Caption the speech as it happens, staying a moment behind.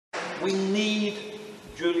We need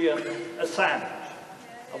Julian Assange.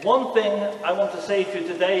 And one thing I want to say to you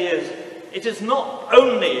today is, it is not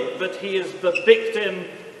only that he is the victim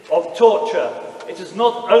of torture, it is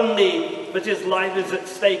not only that his life is at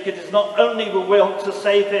stake, it is not only we want to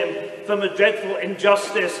save him from a dreadful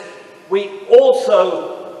injustice, we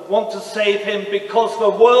also want to save him because the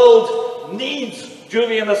world needs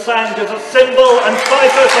Julian Assange as a symbol and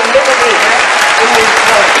fighter for liberty in these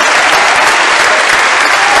times.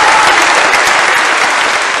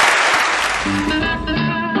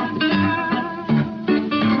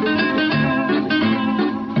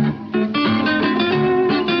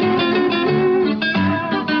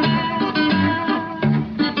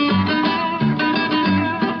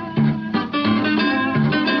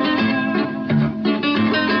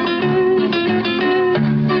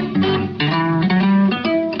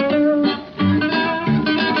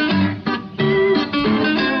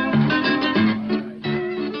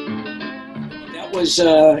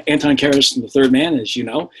 Anton Karas, the third man, as you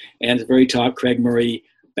know, and at the very top, Craig Murray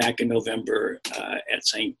back in November at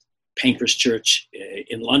St. Pancras Church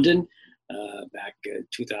in London, back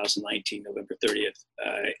 2019, November 30th.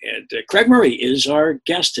 Craig Murray is our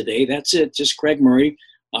guest today. That's it, just Craig Murray.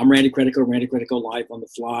 I'm Randy Credico live on the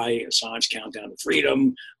fly, Assange Countdown to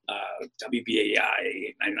Freedom,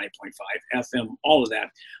 WBAI 99.5 FM, all of that.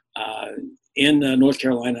 In North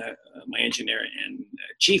Carolina, my engineer and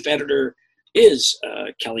chief editor is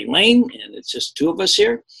Kelly Lane, and it's just two of us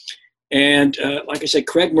here. And like I said,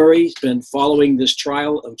 Craig Murray's been following this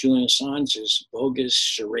trial of Julian Assange's bogus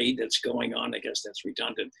charade that's going on. I guess that's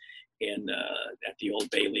redundant at the Old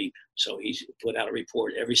Bailey. So he's put out a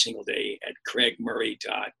report every single day at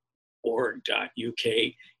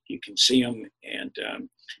craigmurray.org.uk. You can see him, and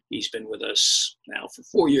he's been with us now for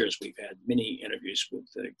 4 years. We've had many interviews with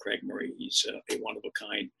Craig Murray. He's a one of a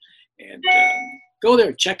kind. And go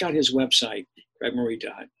there, check out his website,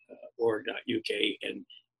 craigmurray.org.uk, and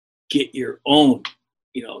get your own,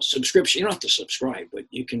 subscription. You don't have to subscribe, but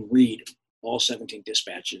you can read all 17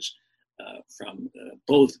 dispatches from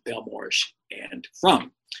both Belmarsh and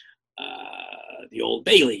from the Old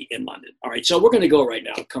Bailey in London. All right, so we're going to go right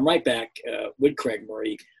now. Come right back with Craig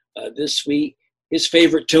Murray. This week, his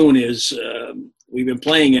favorite tune is, we've been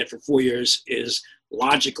playing it for 4 years, is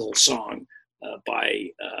Logical Song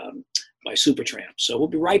by Supertramp. So we'll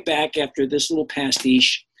be right back after this little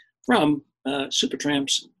pastiche from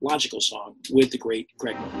Supertramp's Logical Song with the great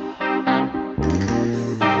Craig Murray.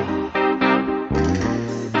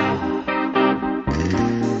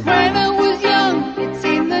 When I was young, it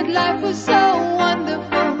seemed that life was so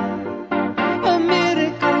wonderful, a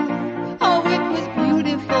miracle. Oh, it was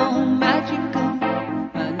beautiful, magical,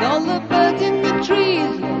 and all the birds in the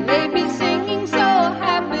trees, they be singing so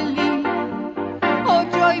happily, oh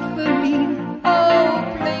joyfully, oh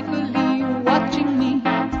playfully, watching me.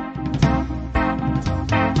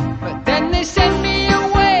 But then they sent me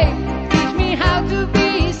away, teach me how to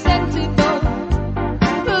be sensible,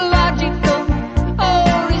 logical,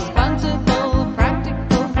 oh responsible,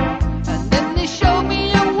 practical. And then they showed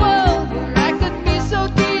me a world where I could be so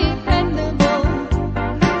dependable,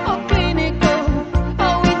 oh clinical,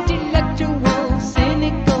 oh intellectual,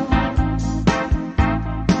 cynical.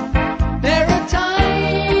 There are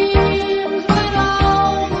times when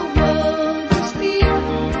all the world is asleep,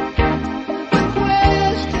 the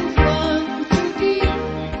questions run too deep.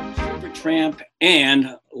 Supertramp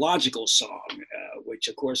and Logical Song, which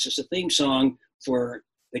of course is the theme song for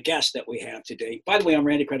the guest that we have today. By the way, I'm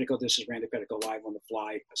Randy Credico. This is Randy Credico live on the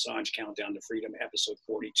fly, Assange Countdown to Freedom, episode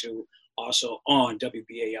 42, also on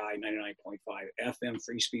WBAI 99.5 FM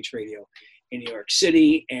Free Speech Radio in New York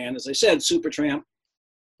City. And as I said, Supertramp,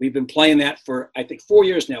 we've been playing that for, I think, 4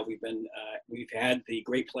 years now. We've had the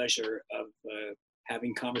great pleasure of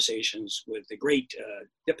having conversations with the great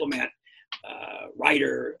diplomat,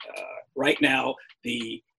 writer, right now,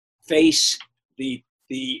 the face, the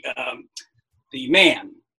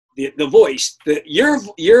man, the voice,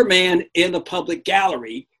 your man in the public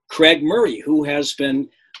gallery, Craig Murray, who has been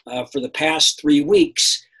for the past 3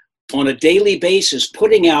 weeks on a daily basis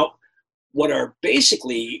putting out what are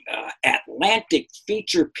basically Atlantic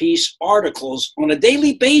feature piece articles on a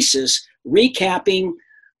daily basis, recapping,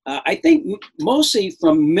 I think mostly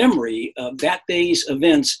from memory of that day's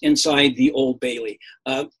events inside the Old Bailey.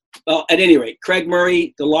 Well, at any rate, Craig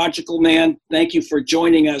Murray, the logical man, thank you for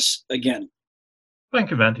joining us again.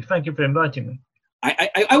 Thank you, Randy. Thank you for inviting me.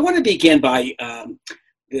 I want to begin by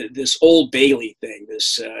this Old Bailey thing.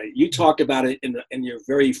 You talked about it in your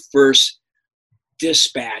very first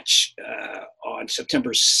dispatch on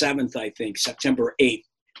September 7th, I think, September 8th,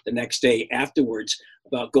 the next day afterwards,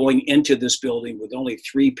 about going into this building with only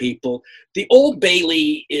 3 people. The Old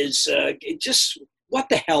Bailey is just, what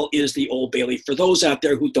the hell is the Old Bailey for those out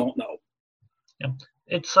there who don't know? Yeah.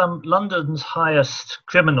 It's London's highest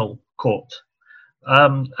criminal court,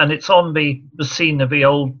 and it's on the scene of the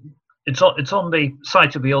old. It's on the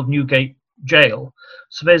site of the old Newgate jail.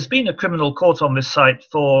 So there's been a criminal court on this site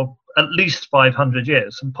for at least 500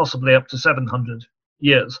 years, and possibly up to 700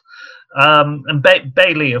 years. And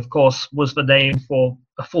Bailey, of course, was the name for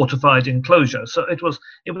a fortified enclosure. So it was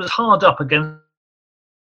hard up against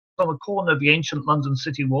on the corner of the ancient London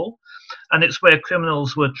City Wall, and it's where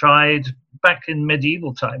criminals were tried back in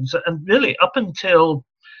medieval times. And really, up until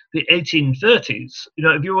the 1830s,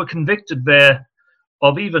 if you were convicted there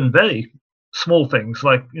of even very small things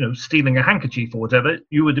like, stealing a handkerchief or whatever,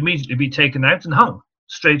 you would immediately be taken out and hung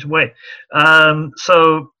straight away.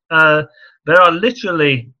 So there are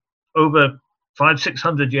literally over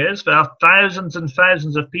 500-600 years, there are thousands and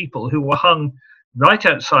thousands of people who were hung right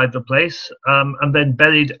outside the place and then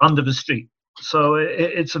buried under the street. So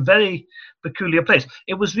it's a very peculiar place.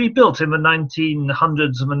 It was rebuilt in the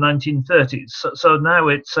 1900s and the 1930s. So now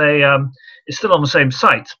it's still on the same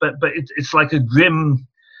site, but it's like a grim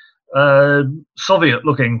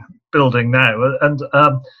Soviet-looking building now. And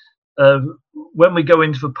when we go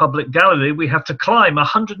into the public gallery, we have to climb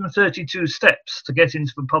 132 steps to get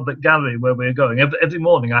into the public gallery where we're going. Every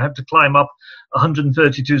morning I have to climb up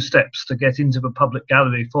 132 steps to get into the public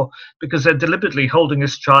gallery because they're deliberately holding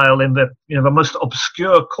this trial in the most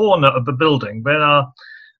obscure corner of the building. There are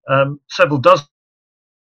several dozen,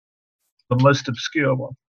 the most obscure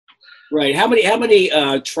one. Right. How many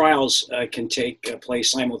trials can take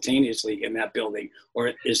place simultaneously in that building,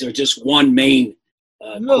 or is there just one main?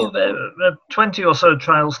 No, there 20 or so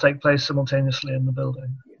trials take place simultaneously in the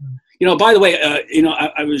building. By the way,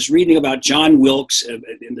 I was reading about John Wilkes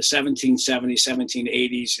in the 1770s,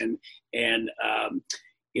 1780s, and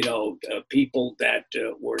people that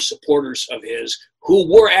were supporters of his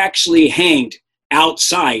who were actually hanged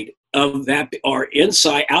outside of that or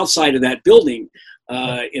outside of that building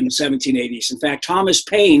in the 1780s. In fact, Thomas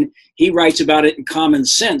Paine, he writes about it in Common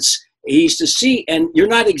Sense. He used to see, and you're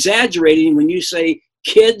not exaggerating when you say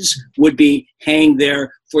kids would be hanged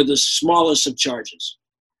there for the smallest of charges.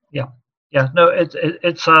 Yeah. No,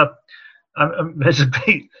 there's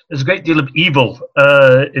a great deal of evil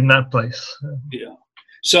in that place. Yeah.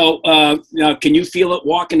 So now, can you feel it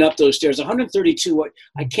walking up those stairs? 132.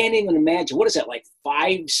 I can't even imagine. What is that, like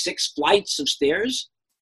 5-6 flights of stairs?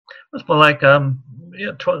 It's more like well,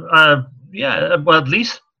 at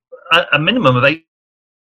least a minimum of 8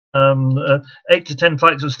 to 10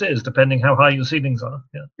 flights of stairs, depending how high your ceilings are.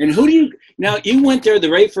 Yeah. And you went there the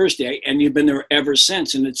very first day, and you've been there ever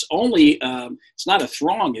since. And it's only, it's not a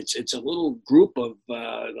throng. It's a little group of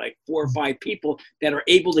like 4 or 5 people that are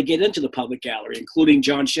able to get into the public gallery, including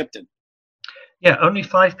John Shipton. Yeah, only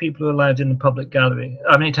 5 people are allowed in the public gallery.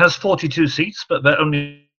 I mean, it has 42 seats, but they're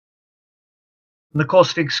only. And of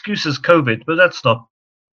course, the excuse is COVID, but that's not.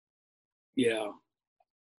 Yeah.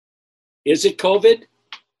 Is it COVID?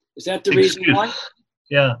 Is that the reason why?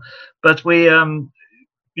 Yeah, but we,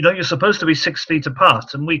 you're supposed to be 6 feet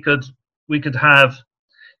apart, and we could have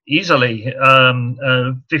easily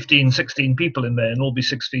 15, 16 people in there, and all be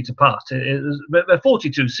 6 feet apart. There are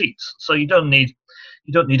 42 seats, so you don't need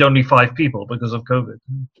only 5 people because of COVID.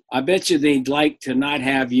 I bet you they'd like to not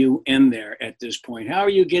have you in there at this point. How are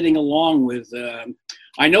you getting along with?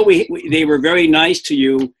 I know they were very nice to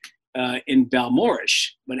you in Balmoral,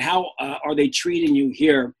 but how are they treating you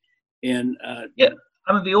here? Yeah,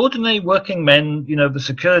 I mean, the ordinary working men, the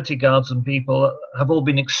security guards and people have all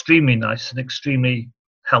been extremely nice and extremely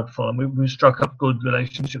helpful, and we've struck up good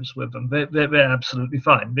relationships with them. They're absolutely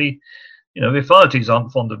fine. The authorities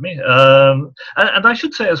aren't fond of me, and I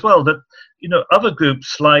should say as well that other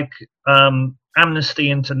groups like Amnesty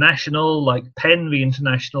International, like PEN, the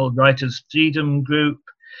International Writers' Freedom Group,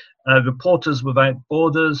 Reporters Without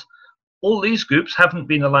Borders, all these groups haven't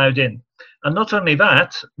been allowed in. And not only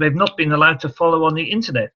that, they've not been allowed to follow on the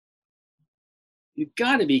internet. You've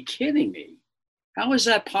got to be kidding me. How is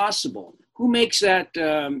that possible? Who makes that,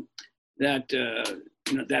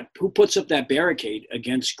 who puts up that barricade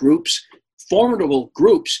against groups, formidable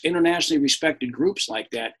groups, internationally respected groups like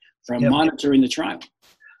that from monitoring the trial?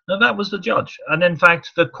 No, that was the judge. And in fact,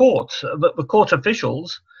 the court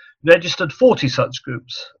officials registered 40 such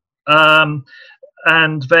groups.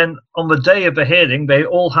 And then on the day of the hearing, they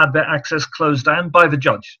all had their access closed down by the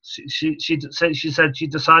judge. She said she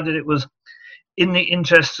decided it was in the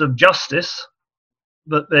interests of justice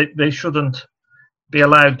that they shouldn't be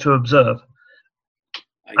allowed to observe.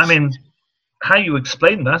 I mean, how you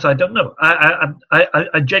explain that, I don't know.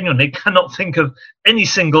 I genuinely cannot think of any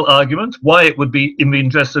single argument why it would be in the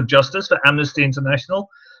interest of justice for Amnesty International.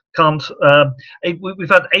 We've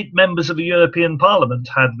had 8 members of the European Parliament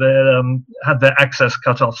had their access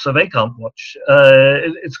cut off, so they can't watch.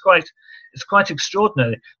 It's quite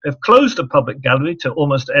extraordinary. They've closed the public gallery to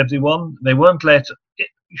almost everyone. They won't let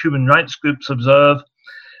human rights groups observe,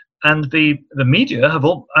 and the media have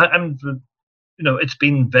all. It's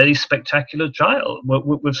been a very spectacular trial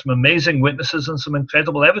with some amazing witnesses and some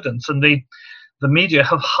incredible evidence, and the media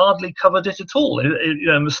have hardly covered it at all.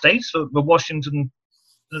 In the States, the Washington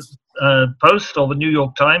Post or the New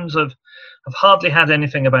York Times have hardly had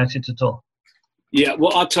anything about it at all. Yeah,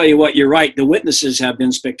 well, I'll tell you what, you're right. The witnesses have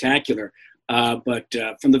been spectacular, but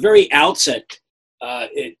from the very outset,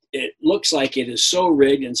 it looks like it is so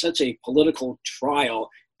rigged and such a political trial,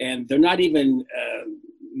 and they're not even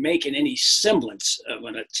making any semblance of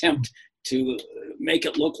an attempt to make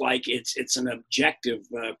it look like it's an objective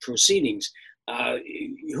proceedings.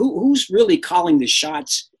 Who's really calling the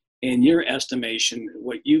shots in your estimation,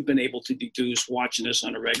 what you've been able to deduce watching this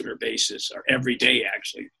on a regular basis, or every day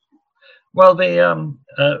actually? Well,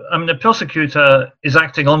 the prosecutor is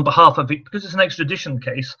acting on behalf of because it's an extradition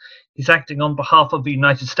case. He's acting on behalf of the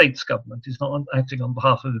United States government. He's not acting on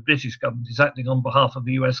behalf of the British government. He's acting on behalf of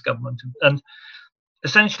the US government. And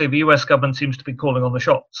essentially, the US government seems to be calling on the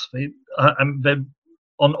shots.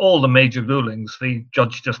 On all the major rulings, the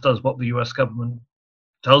judge just does what the US government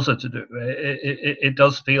tells her to do. It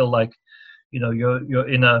does feel like, you're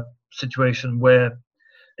in a situation where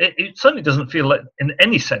it certainly doesn't feel like, in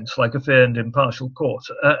any sense, like a fair and impartial court.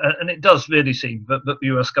 And it does really seem that the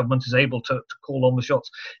US government is able to call on the shots,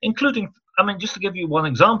 including, just to give you one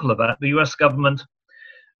example of that, the US government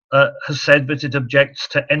has said that it objects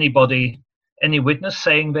to any witness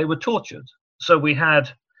saying they were tortured. So we had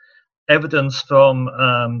evidence from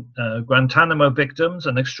Guantanamo victims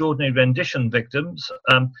and extraordinary rendition victims,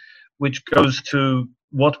 which goes to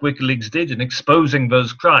what WikiLeaks did in exposing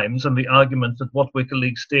those crimes, and the argument that what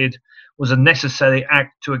WikiLeaks did was a necessary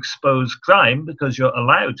act to expose crime, because you're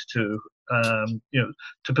allowed to,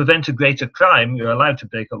 to prevent a greater crime, you're allowed to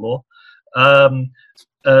break a law.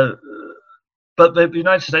 But the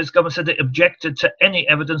United States government said it objected to any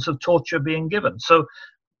evidence of torture being given. So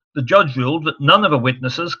the judge ruled that none of the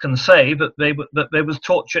witnesses can say that there was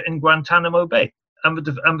torture in Guantanamo Bay, and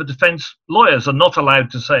the defense lawyers are not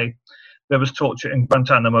allowed to say there was torture in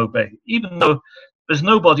Guantanamo Bay, even though there's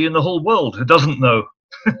nobody in the whole world who doesn't know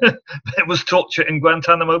there was torture in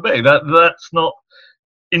Guantanamo Bay. That's not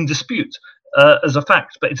in dispute as a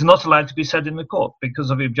fact, but it's not allowed to be said in the court because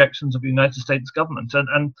of the objections of the United States government.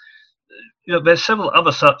 And there's several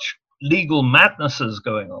other such legal madnesses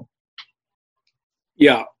going on.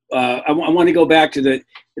 Yeah. I want to go back to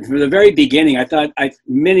from the very beginning. I thought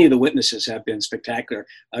many of the witnesses have been spectacular.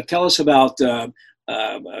 Tell us about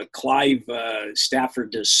Clive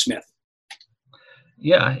Stafford Smith.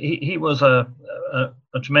 Yeah, he was a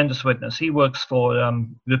tremendous witness. He works for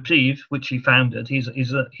Reprieve, which he founded. He's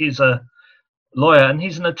a lawyer, and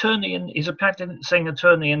he's an attorney, and he's a practicing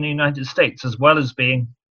attorney in the United States, as well as being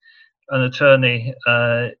an attorney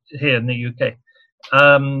here in the UK.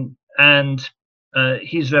 And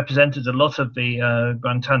he's represented a lot of the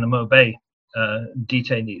Guantanamo Bay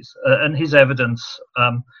detainees, and his evidence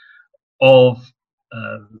of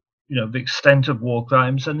the extent of war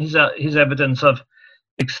crimes, and his evidence of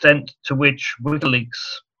extent to which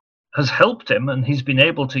WikiLeaks has helped him, and he's been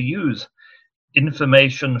able to use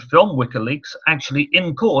information from WikiLeaks actually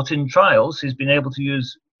in court, in trials. He's been able to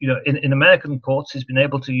use, in American courts, he's been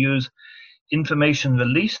able to use information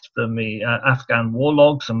released from the Afghan war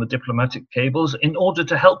logs and the diplomatic cables in order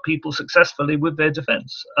to help people successfully with their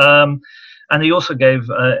defense. And he also gave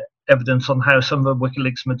evidence on how some of the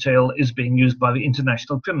WikiLeaks material is being used by the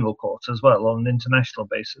International Criminal Court as well on an international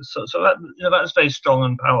basis. So that's very strong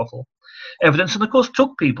and powerful evidence, and of course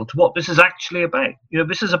took people to what this is actually about.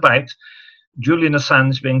 This is about Julian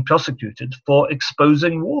Assange being prosecuted for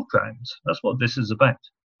exposing war crimes. That's what this is about.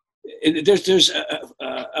 There's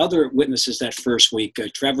other witnesses that first week.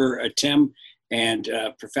 Trevor Tim and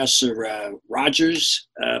Professor Rogers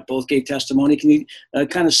both gave testimony. Can you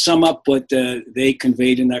kind of sum up what they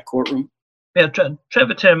conveyed in that courtroom? Yeah,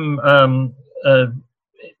 Trevor Tim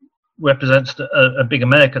represents a big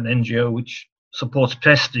American NGO which supports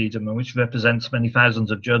press freedom and which represents many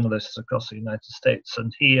thousands of journalists across the United States.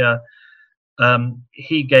 And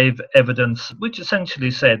he gave evidence which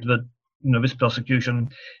essentially said that this prosecution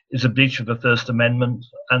is a breach of the First Amendment.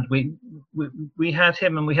 And we had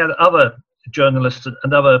him, and we had other journalists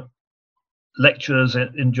and other lecturers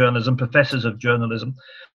in journalism, professors of journalism,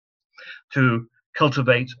 to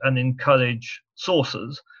cultivate and encourage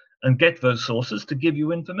sources and get those sources to give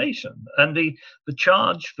you information. And the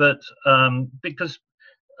charge that because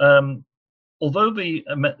although the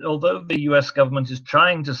US government is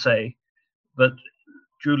trying to say that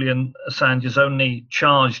Julian Assange is only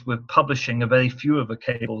charged with publishing a very few of the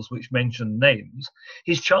cables which mention names,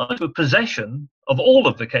 he's charged with possession of all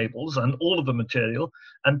of the cables and all of the material,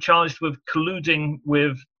 and charged with colluding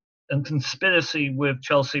with and conspiracy with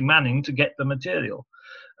Chelsea Manning to get the material.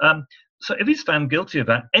 So if he's found guilty of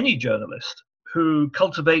that, any journalist who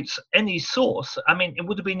cultivates any source, I mean, it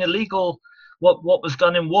would have been illegal. What was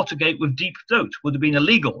done in Watergate with Deep Throat would have been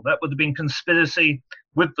illegal. That would have been conspiracy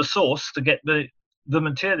with the source to get the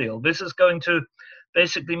material. This is going to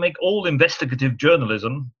basically make all investigative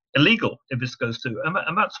journalism illegal if this goes through. And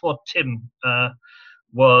that's what Tim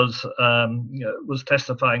was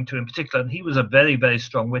testifying to in particular. And he was a very, very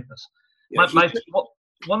strong witness. Yeah,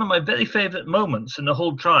 one of my very favorite moments in the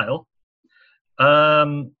whole trial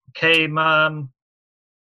came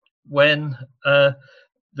when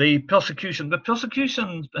the prosecution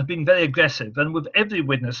have been very aggressive, and with every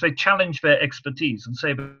witness they challenge their expertise and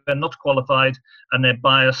say they're not qualified and they're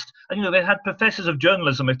biased. And they had professors of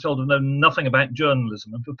journalism they've told have known nothing about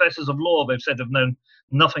journalism, and professors of law they've said have known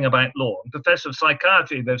nothing about law, and professors of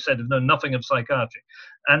psychiatry they've said have known nothing of psychiatry.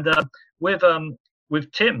 And with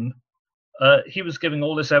Tim, he was giving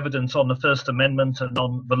all this evidence on the First Amendment and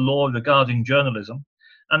on the law regarding journalism,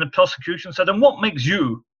 and the prosecution said, "And what makes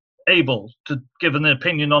you able to give an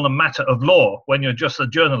opinion on a matter of law when you're just a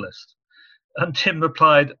journalist?" And Tim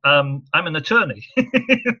replied, "I'm an attorney,"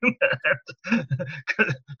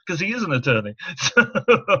 because he is an attorney. So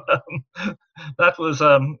that was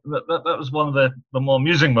one of the more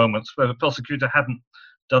amusing moments where the prosecutor hadn't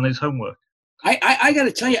done his homework. I got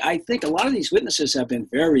to tell you, I think a lot of these witnesses have been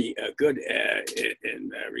very good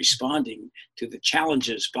in responding to the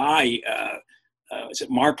challenges by. Is it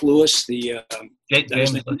Mark Lewis? James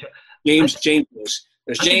Lewis.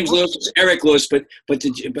 There's James Lewis, there's Eric Lewis, but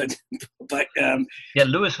yeah,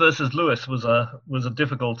 Lewis versus Lewis was a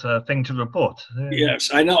difficult thing to report. Yes,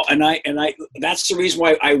 I know, and I that's the reason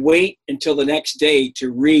why I wait until the next day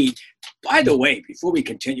to read. By the way, before we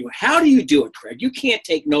continue, how do you do it, Craig? You can't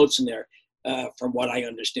take notes in there, from what I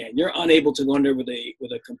understand. You're unable to go in there with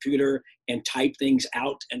a computer and type things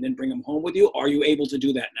out and then bring them home with you. Are you able to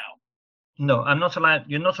do that now? No, I'm not allowed.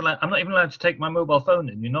 You're not allowed. I'm not even allowed to take my mobile phone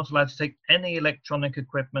in. You're not allowed to take any electronic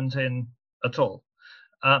equipment in at all.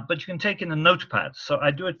 But you can take in a notepad. So I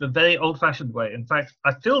do it the very old-fashioned way. In fact,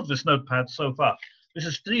 I filled this notepad so far. This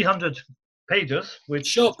is 300 pages.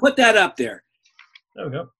 Put that up there. There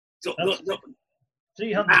we go. So,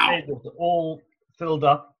 300 pages all filled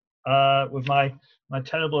up with my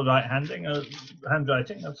terrible handwriting.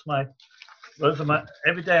 Those are my.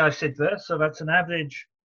 Every day I sit there. So that's an average.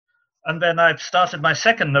 And then I've started my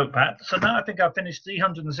second notepad. So now I think I've finished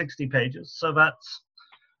 360 pages. So that's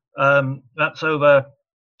over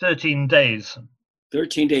 13 days.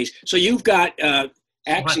 13 days. So you've got,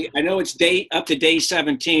 actually, I know it's up to day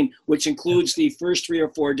 17, which includes the first 3 or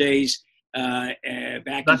 4 days back.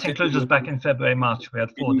 That includes us back in February, March. We had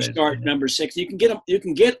 4 days. Start number 6. You can get them. You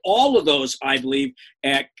can get all of those, I believe,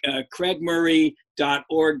 at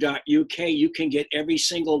craigmurray.org.uk. You can get every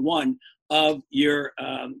single one of your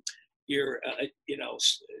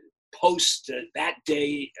post that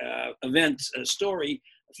day event story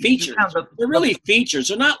features. They're really features.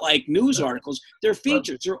 They're not like news articles. They're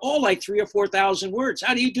features. They're all like 3,000 or 4,000 words.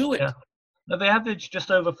 How do you do it? Yeah. No, they average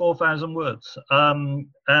just over 4,000 words. And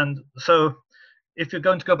so if you're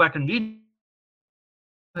going to go back and read,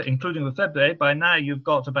 including the February, by now you've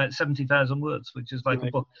got about 70,000 words, which is like a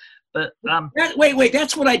book. But wait,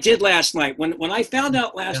 that's what I did last night. When I found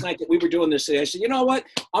out last night that we were doing this today, I said, you know what?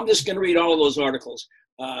 I'm just going to read all of those articles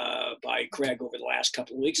by Craig over the last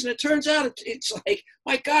couple of weeks. And it turns out it's like,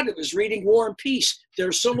 my God, it was reading War and Peace.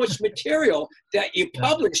 There's so much material that you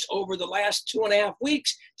published over the last 2.5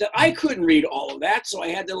 weeks that I couldn't read all of that. So I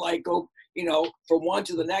had to go, from one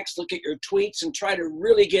to the next, look at your tweets and try to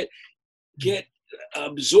really get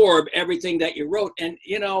absorb everything that you wrote. And,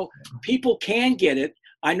 people can get it.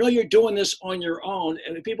 I know you're doing this on your own,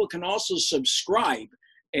 and people can also subscribe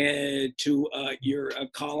to your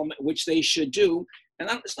column, which they should do. And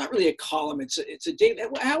it's not really a column; it's a day.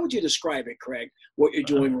 How would you describe it, Craig? What you're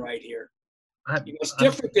doing right here? It's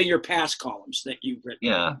different than your past columns that you've written.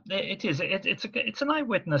 Yeah, it is. It's an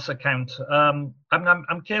eyewitness account. I'm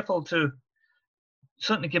careful to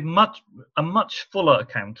certainly give a much fuller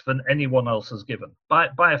account than anyone else has given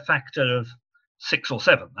by a factor of 6 or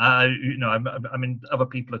 7. You know, I mean, other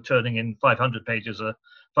people are turning in 500 pages,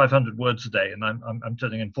 500 words a day, and I'm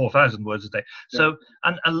turning in 4,000 words a day. Yeah. So,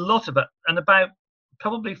 and a lot of it, and about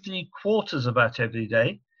probably 3/4 of that every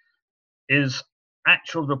day is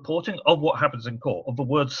actual reporting of what happens in court, of the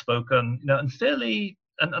words spoken, you know, and fairly,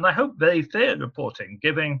 and I hope very fair reporting,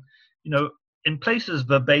 giving, you know, in places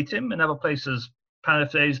verbatim, in other places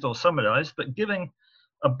paraphrased or summarized, but giving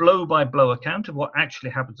a blow-by-blow account of what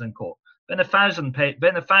actually happens in court. Then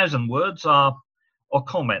 1,000 words are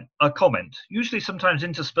comment, usually sometimes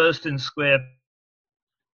interspersed in square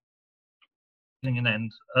an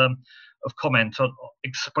end of comment on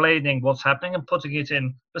explaining what's happening and putting it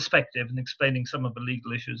in perspective and explaining some of the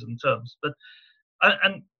legal issues and terms. But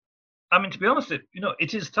and I mean, to be honest, you know,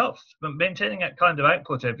 it is tough. But maintaining that kind of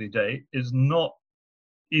output every day is not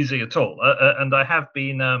easy at all. And I have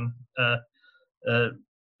been,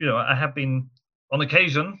 you know, I have been on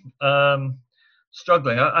occasion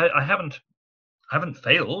struggling. I haven't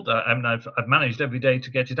failed. I mean, I've managed every day to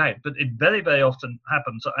get it out, but it very, very often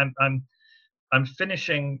happens. I'm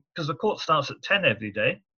finishing, because the court starts at 10 every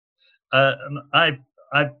day, and I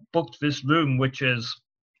booked this room, which is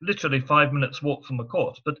literally 5 minutes walk from the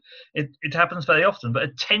court. But it happens very often. But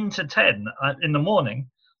at 10 to 10 in the morning,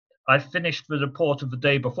 I finished the report of the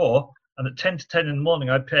day before, and at 10 to 10 in the morning,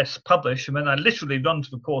 I press publish, and then I literally run to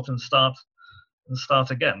the court and start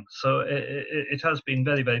again. So it has been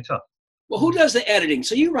very, very tough. Well, who does the editing?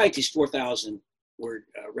 So you write these 4,000 word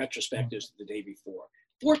retrospectives the day before.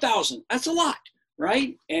 4,000, that's a lot,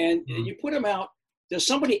 right? And you put them out. Does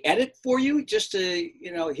somebody edit for you just to,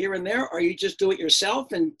 you know, here and there, or you just do it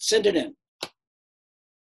yourself and send it in?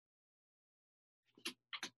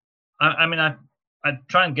 I mean, I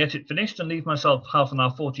try and get it finished and leave myself half an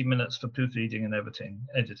hour, 40 minutes for proofreading and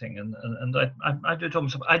editing, and I do it all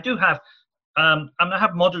myself. I do have, and I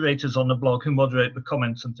have moderators on the blog who moderate the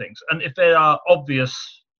comments and things. And if there are obvious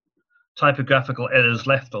typographical errors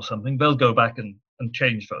left or something, they'll go back and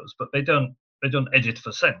change those, but they don't edit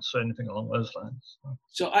for sense or anything along those lines.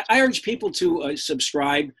 So I urge people to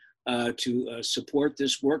subscribe to support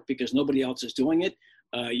this work, because nobody else is doing it.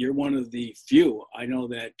 You're one of the few. I know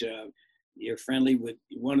that you're friendly with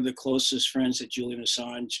one of the closest friends that Julian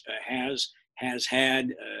Assange has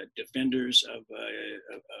had, defenders of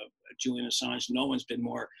Julian Assange. No one's been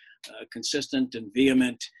more consistent and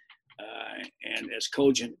vehement and as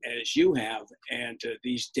cogent as you have. And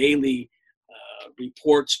these daily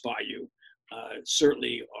reports by you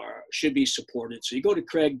certainly should be supported. So you go to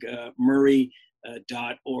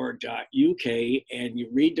craigmurray.org.uk and you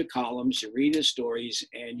read the columns, you read the stories,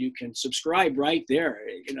 and you can subscribe right there.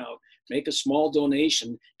 You know, make a small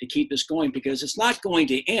donation to keep this going, because it's not going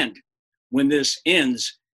to end when this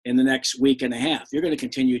ends in the next week and a half. You're going to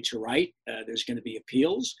continue to write. There's going to be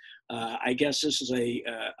appeals. I guess this is a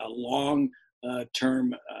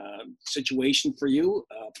long-term situation for you,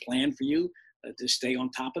 plan for you to stay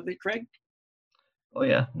on top of it, Craig? Oh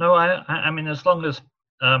yeah, no, I mean, as long as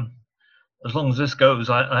this goes,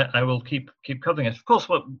 I will keep covering it. Of course,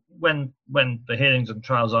 when the hearings and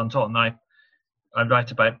trials aren't on, I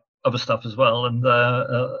write about other stuff as well, and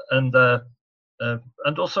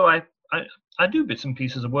also I do bits and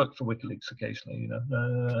pieces of work for WikiLeaks occasionally, you know,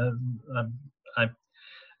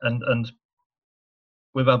 and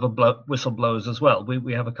with other whistleblowers as well.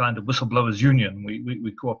 We have a kind of whistleblowers union.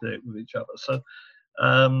 We cooperate with each other. So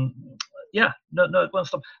yeah, no, it won't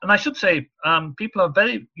stop. And I should say, people are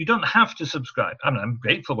you don't have to subscribe. I mean, I'm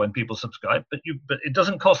grateful when people subscribe, but it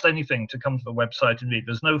doesn't cost anything to come to the website and read.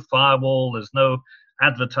 There's no firewall, there's no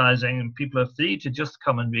advertising, and people are free to just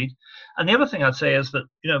come and read. And the other thing I'd say is that,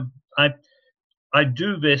 you know, I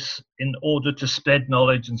do this in order to spread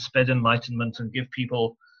knowledge and spread enlightenment and give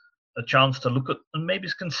people a chance to look at and maybe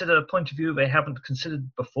consider a point of view they haven't considered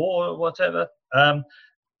before or whatever.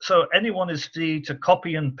 So anyone is free to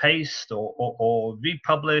copy and paste or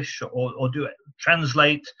republish or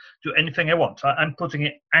translate, do anything they want. I'm putting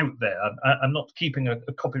it out there. I'm not keeping a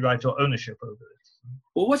copyright or ownership over it.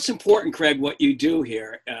 Well, what's important, Craig, what you do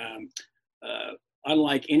here,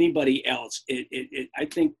 unlike anybody else, I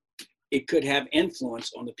think it could have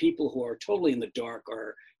influence on the people who are totally in the dark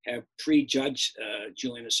or have prejudged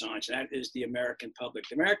Julian Assange. That is the American public.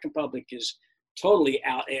 The American public is totally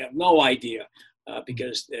out. They have no idea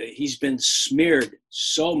because he's been smeared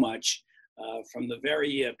so much from the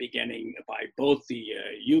very beginning by both the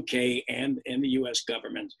UK and the US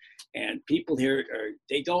government. And people here,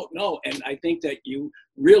 they don't know. And I think that you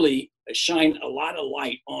really shine a lot of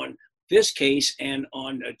light on this case and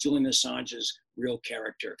on Julian Assange's real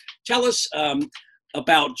character. Tell us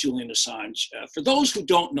about Julian Assange, for those who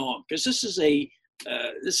don't know him, because this is a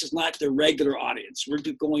this is not the regular audience. We're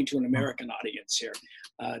going to an American audience here.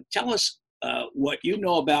 Tell us what you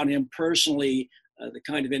know about him personally, the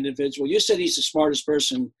kind of individual. You said he's the smartest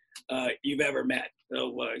person you've ever met.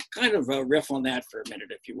 So kind of riff on that for a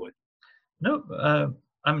minute, if you would. No,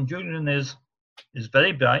 Julian is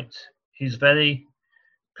very bright. He's very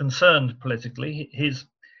concerned politically. His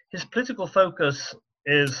political focus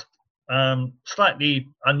is slightly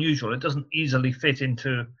unusual. It doesn't easily fit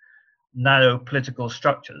into narrow political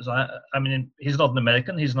structures. I mean, he's not an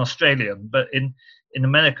American, he's an Australian, but in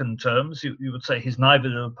American terms, you would say he's neither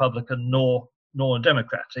a Republican nor a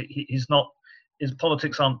Democrat. He's not, his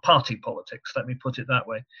politics aren't party politics, let me put it that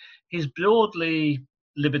way. He's broadly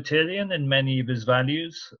libertarian in many of his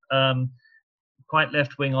values, quite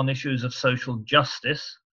left-wing on issues of social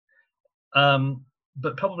justice,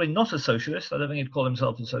 but probably not a socialist. I don't think he'd call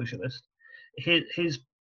himself a socialist.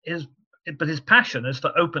 But his passion is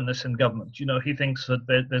for openness in government. You know, he thinks that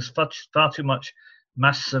there's far too much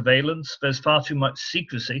mass surveillance, there's far too much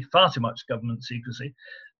secrecy, far too much government secrecy,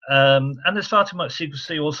 and there's far too much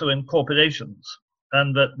secrecy also in corporations,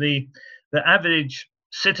 and that the average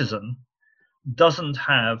citizen doesn't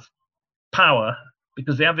have power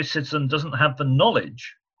because the average citizen doesn't have the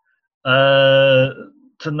knowledge to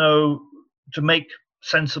make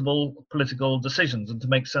sensible political decisions and to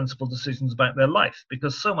make sensible decisions about their life,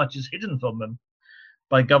 because so much is hidden from them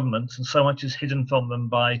by governments and so much is hidden from them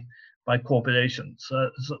by corporations.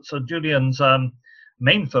 So Julian's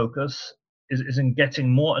main focus is in getting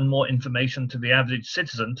more and more information to the average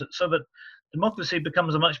citizen so that democracy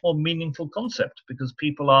becomes a much more meaningful concept because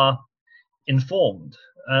people are informed.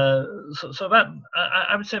 So that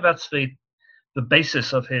I would say that's the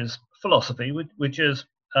basis of his philosophy, which is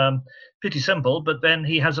pretty simple, but then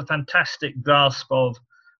he has a fantastic grasp of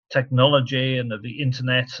technology and of the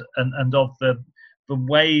internet and of the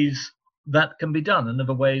ways that can be done and of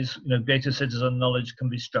the ways, you know, greater citizen knowledge can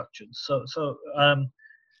be structured. He's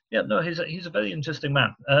a very interesting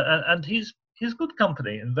man, and he's good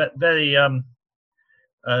company and very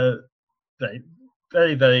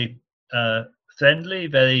friendly,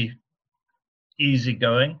 very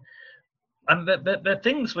easygoing. And there are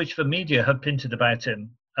things which the media have printed about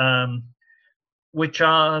him, which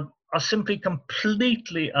are simply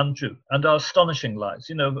completely untrue and are astonishing lies.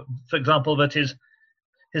 You know, for example, that his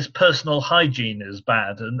personal hygiene is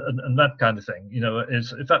bad and that kind of thing. You know, in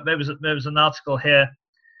fact there was an article here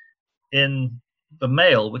in the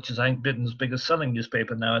Mail, which is I think Britain's biggest selling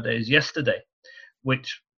newspaper nowadays, yesterday,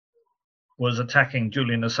 which was attacking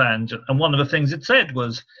Julian Assange, and one of the things it said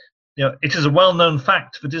was, you know, it is a well-known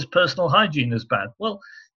fact that his personal hygiene is bad. Well,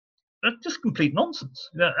 that's just complete nonsense.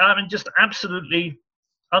 I mean, just absolutely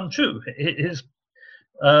untrue. His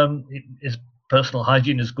personal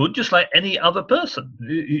hygiene is good, just like any other person.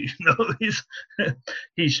 You know,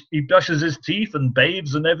 he brushes his teeth and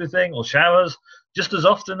bathes and everything, or showers just as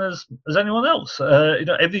often as anyone else. You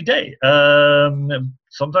know, every day,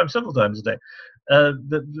 sometimes several times a day.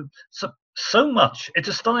 So much it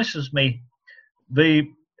astonishes me.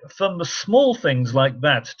 From the small things like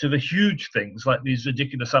that to the huge things like these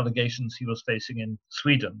ridiculous allegations he was facing in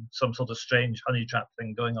Sweden, some sort of strange honey trap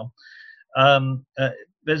thing going on.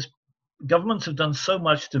 There's governments have done so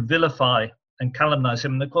much to vilify and calumnize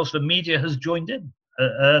him, and of course the media has joined in,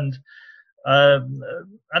 and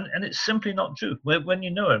it's simply not true. When you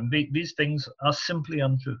know him, these things are simply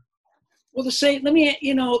untrue. Well,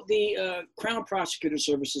 the Crown Prosecutor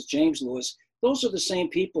Services, James Lewis, those are the same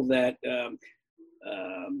people that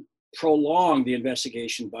prolong the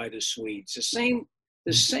investigation by the Swedes. The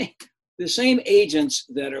same agents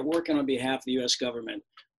that are working on behalf of the U.S. government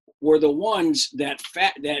were the ones that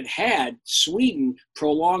had Sweden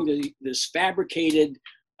prolong this fabricated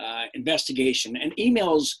investigation, and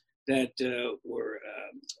emails that were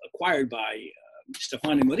acquired by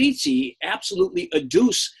Stefano Maurizi absolutely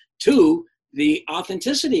adduce to the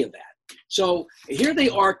authenticity of that. So here they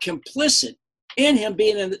are complicit in him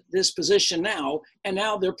being in this position now, and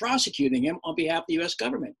now they're prosecuting him on behalf of the U.S.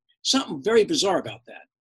 government. Something very bizarre about that.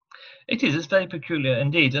 It is. It's very peculiar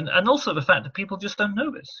indeed. And also the fact that people just don't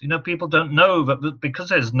know this. You know, people don't know that because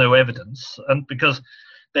there's no evidence, and because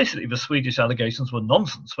basically the Swedish allegations were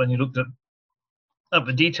nonsense when you looked at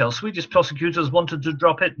the details. Swedish prosecutors wanted to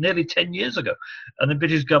drop it nearly 10 years ago. And the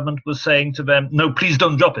British government was saying to them, no, please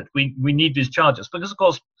don't drop it. We need these charges. Because, of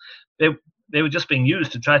course, they were just being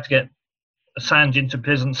used to try to get Assange into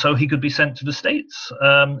prison so he could be sent to the States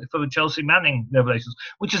for the Chelsea Manning revelations,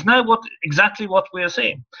 which is now exactly what we are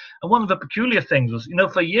seeing. And one of the peculiar things was, you know,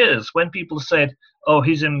 for years when people said, oh,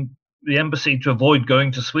 he's in the embassy to avoid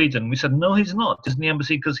going to Sweden, we said, no, he's not. He's in the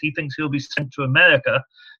embassy because he thinks he'll be sent to America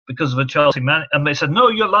because of a Chelsea man. And they said, no,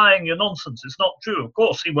 you're lying, you're nonsense, it's not true. Of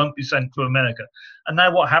course he won't be sent to America. And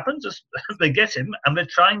now what happens is they get him, and they're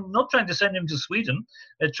not trying to send him to Sweden,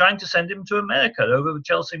 they're trying to send him to America over the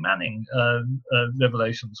Chelsea Manning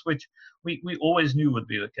revelations, which we always knew would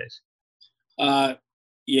be the case.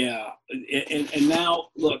 Yeah, and now,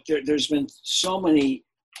 look, there's been so many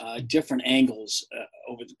different angles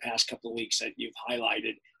over the past couple of weeks that you've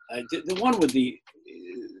highlighted. The one with the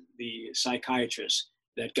psychiatrist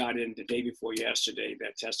that got in the day before yesterday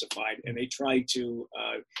that testified, and they tried to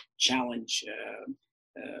challenge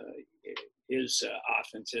his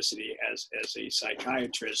authenticity as a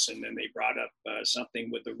psychiatrist, and then they brought up something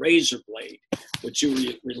with the razor blade, which you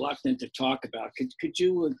were reluctant to talk about. Could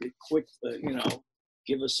you quick,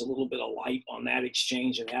 give us a little bit of light on that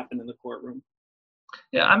exchange that happened in the courtroom?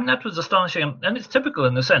 Yeah, I mean, that was astonishing, and it's typical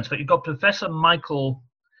in the sense that you've got Professor Michael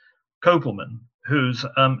Kopelman, who's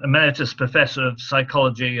emeritus professor of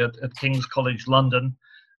psychology at King's College London,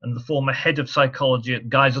 and the former head of psychology at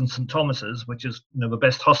Guy's and St Thomas's, which is the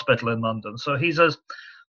best hospital in London. So he's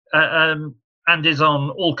and is on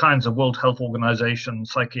all kinds of World Health Organization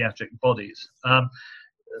psychiatric bodies.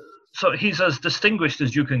 So he's as distinguished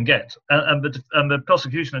as you can get, and the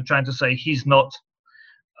prosecution are trying to say he's not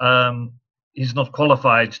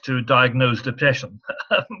qualified to diagnose depression,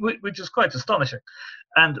 which is quite astonishing.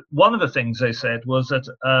 And one of the things they said was that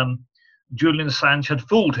Julian Assange had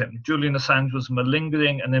fooled him. Julian Assange was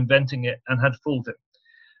malingering and inventing it and had fooled him.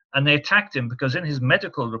 And they attacked him because in his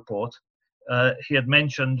medical report, he had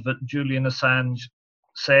mentioned that Julian Assange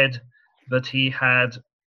said that he had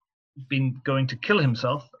been going to kill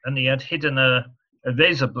himself, and he had hidden a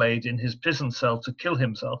razor blade in his prison cell to kill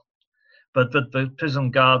himself, but that the prison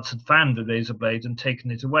guards had found the razor blade and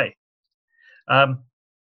taken it away.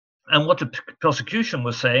 And what the prosecution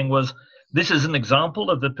was saying was, this is an example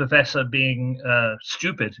of the professor being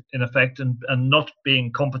stupid, in effect, and not being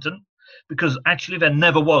competent, because actually there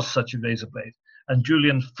never was such a razor blade. And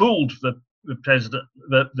Julian fooled the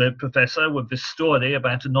professor with this story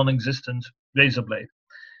about a non-existent razor blade.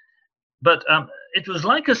 But it was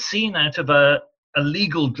like a scene out of a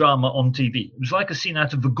legal drama on TV. It was like a scene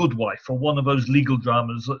out of The Good Wife, or one of those legal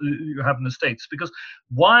dramas that you have in the States. Because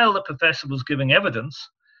while the professor was giving evidence,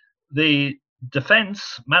 the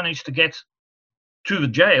defense managed to get to the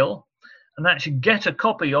jail and actually get a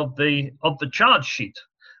copy of the charge sheet.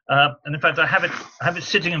 And in fact, I have it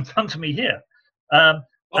sitting in front of me here. There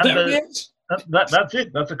it is. That's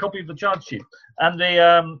it. That's a copy of the charge sheet. And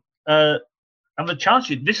the charge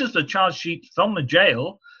sheet. This is the charge sheet from the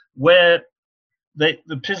jail where the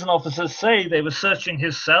prison officers say they were searching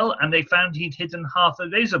his cell and they found he'd hidden half a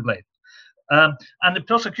razor blade. And the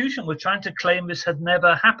prosecution were trying to claim this had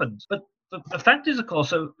never happened. But the fact is, of course,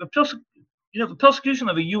 the prosecution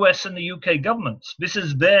of the US and the UK governments, this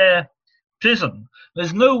is their prison.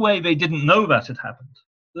 There's no way they didn't know that had happened.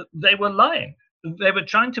 They were lying. They were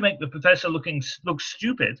trying to make the professor look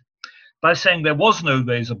stupid by saying there was no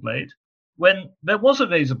razor blade when there was a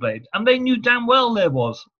razor blade, and they knew damn well there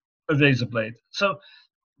was a razor blade. So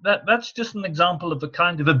that's just an example of the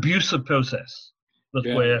kind of abusive process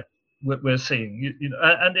that we're seeing,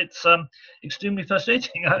 and it's extremely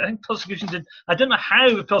frustrating. I think prosecution did. I don't know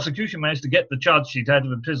how the prosecution managed to get the charge sheet out of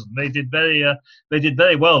the prison. They did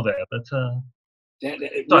very well there, but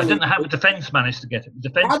I don't know how the defense managed to get it. The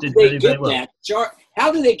defense did very well.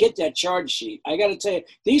 How do they get that charge sheet? I got to tell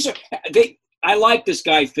you, I like this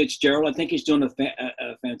guy Fitzgerald. I think he's doing a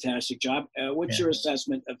fantastic job. What's your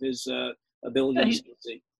assessment of his abilities?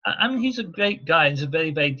 I mean, he's a great guy. He's a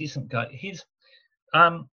very, very decent guy.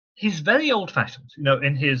 He's very old-fashioned,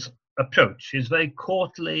 in his approach. He's very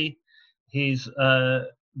courtly. He's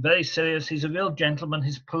very serious. He's a real gentleman.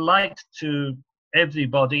 He's polite to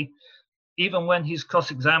everybody, even when he's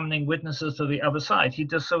cross-examining witnesses to the other side. He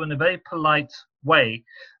does so in a very polite way.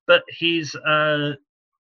 But he's,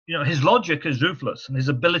 his logic is ruthless, and his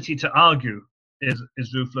ability to argue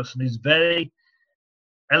is ruthless, and he's very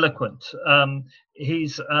eloquent.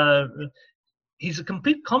 He's a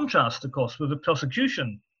complete contrast, of course, with the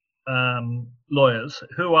prosecution lawyers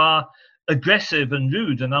who are aggressive and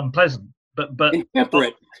rude and unpleasant, but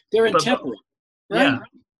intemperate. They're intemperate, right?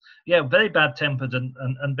 Yeah, very bad-tempered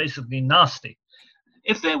and basically nasty.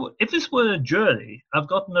 If this were a jury, I've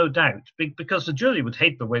got no doubt, because the jury would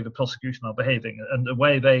hate the way the prosecution are behaving and the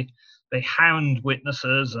way they hound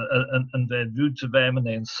witnesses and they're rude to them and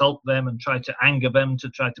they insult them and try to anger them to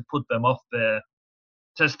try to put them off their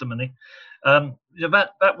testimony.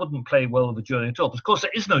 That wouldn't play well with the jury at all. But of course,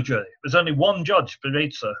 there is no jury. There's only one judge,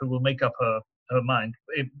 Beretsa, who will make up her mind,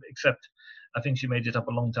 except I think she made it up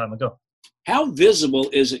a long time ago. How visible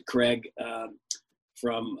is it, Craig,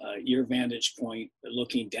 from your vantage point,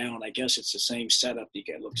 looking down, I guess it's the same setup.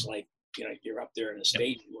 It looks like, you know, you're up there in a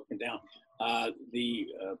stage looking down. Not the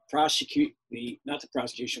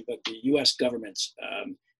prosecution, but the U.S. government's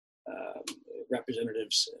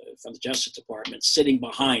representatives from the Justice Department sitting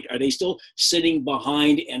behind. Are they still sitting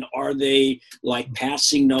behind, and are they like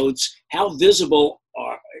passing notes? How visible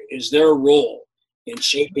is their role in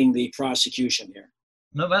shaping the prosecution here?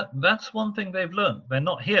 No, that's one thing they've learned. They're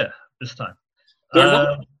not here this time.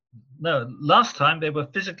 No, last time they were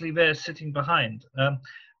physically there sitting behind,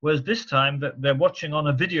 whereas this time they're watching on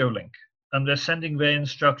a video link, and they're sending their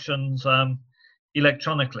instructions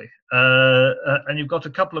electronically. And you've got a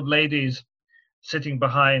couple of ladies sitting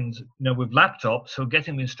behind, you know, with laptops who are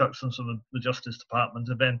getting the instructions from the Justice Department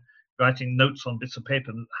and then writing notes on bits of paper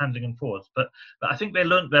and handing them forward. But I think they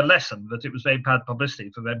learned their lesson, that it was very bad publicity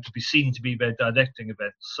for them to be seen to be there directing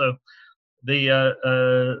events. So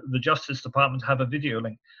the Justice Department have a video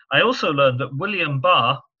link. I also learned that William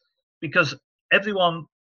Barr, because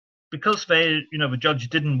they, you know, the judge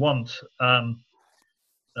didn't want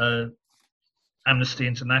Amnesty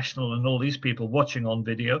International and all these people watching on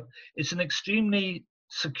video, it's an extremely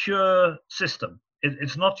secure system.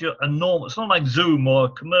 It's not it's not like Zoom or a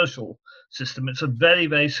commercial system. It's a very,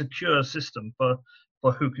 very secure system for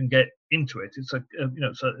who can get into it. It's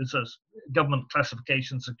it's a government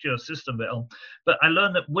classification secure system there. But I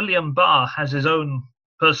learned that William Barr has his own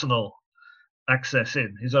personal access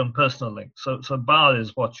his own personal link. So Barr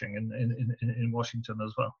is watching in Washington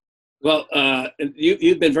as well. Well,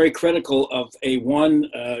 you've been very critical of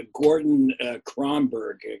Gordon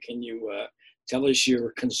Kronberg. Can you tell us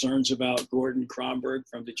your concerns about Gordon Kronberg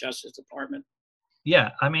from the Justice Department?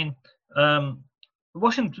 Yeah, I mean, the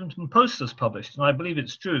Washington Post has published, and I believe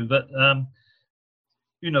it's true, that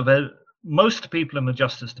most people in the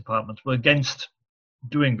Justice Department were against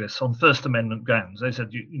doing this on First Amendment grounds. They said,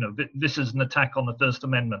 this is an attack on the First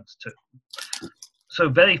Amendment too. So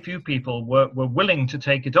very few people were willing to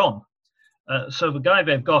take it on. So the guy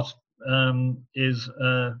they've got is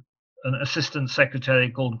an assistant secretary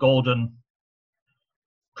called Gordon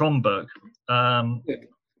Kronberg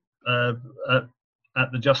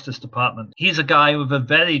at the Justice Department. He's a guy with a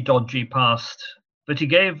very dodgy past, but he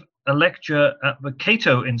gave a lecture at the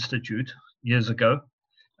Cato Institute years ago,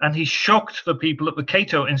 and he shocked the people at the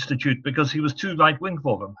Cato Institute because he was too right-wing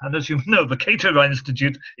for them. And as you know, the Cato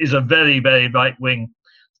Institute is a very, very right-wing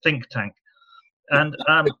think tank. And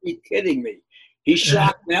are you kidding me? He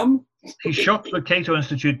shocked them? He shocked the Cato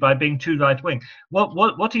Institute by being too right-wing.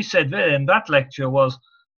 What he said there in that lecture was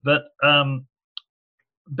that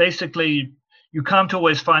basically you can't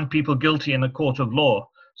always find people guilty in a court of law.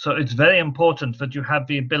 So it's very important that you have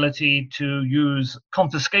the ability to use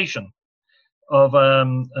confiscation of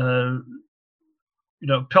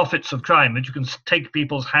profits of crime, that you can take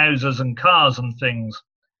people's houses and cars and things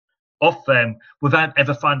off them without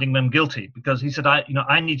ever finding them guilty. Because he said,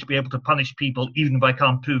 I need to be able to punish people even if I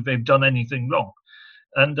can't prove they've done anything wrong.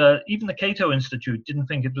 And even the Cato Institute didn't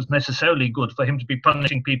think it was necessarily good for him to be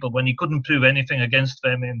punishing people when he couldn't prove anything against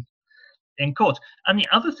them in court. And the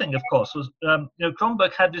other thing, of course, was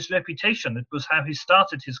Kronberg had this reputation. It was how he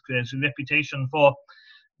started his career, his reputation for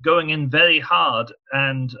going in very hard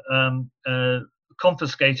and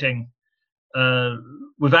confiscating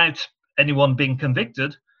without anyone being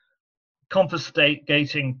convicted,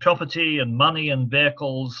 confiscating property and money and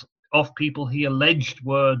vehicles of people he alleged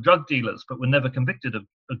were drug dealers but were never convicted of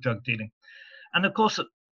drug dealing. And of course,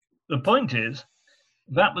 the point is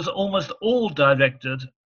that was almost all directed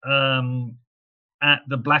at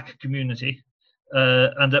the black community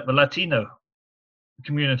and at the Latino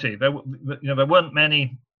community. There weren't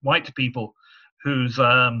many white people whose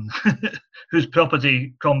whose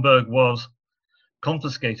property Kronberg was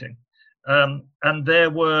confiscating. And there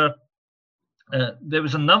was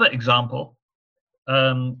another example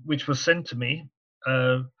which was sent to me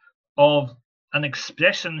of an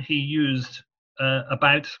expression he used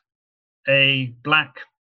about a black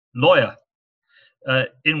lawyer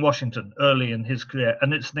in Washington early in his career.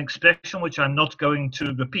 And it's an expression which I'm not going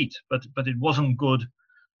to repeat, but it wasn't good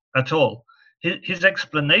at all. His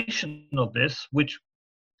explanation of this, which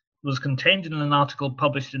was contained in an article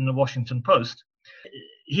published in the Washington Post,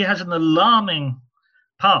 he has an alarming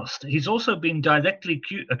past. He's also been directly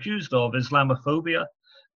accused of Islamophobia,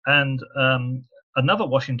 and another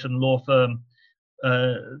Washington law firm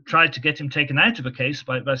tried to get him taken out of a case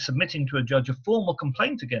by submitting to a judge a formal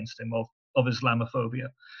complaint against him of Islamophobia.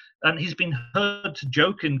 And he's been heard to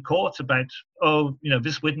joke in court about,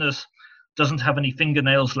 this witness doesn't have any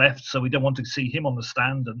fingernails left, so we don't want to see him on the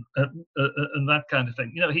stand, and that kind of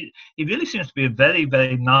thing. He really seems to be a very,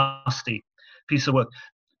 very nasty piece of work.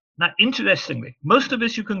 Now, interestingly, most of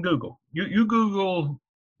this you can Google. You Google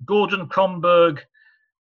Gordon Kromberg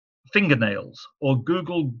fingernails or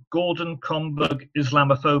Google Gordon Kromberg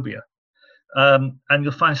Islamophobia, and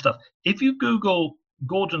you'll find stuff. If you Google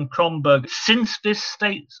Gordon Kromberg since this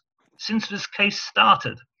case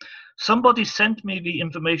started, somebody sent me the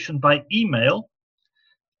information by email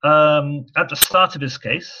at the start of this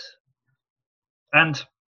case, and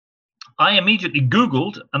I immediately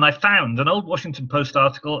Googled, and I found an old Washington Post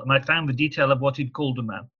article, and I found the detail of what he'd called the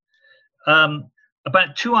man.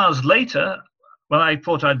 About 2 hours later, when I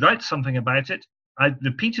thought I'd write something about it, I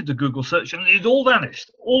repeated the Google search, and it all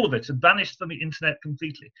vanished. All of it had vanished from the internet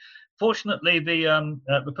completely. Fortunately,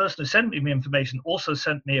 the person who sent me the information also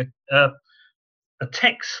sent me a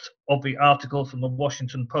text of the article from the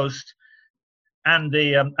Washington Post and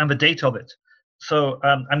the date of it. So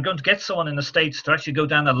I'm going to get someone in the States to actually go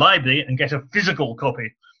down the library and get a physical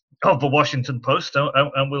copy of the Washington Post,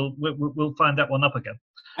 and we'll find that one up again.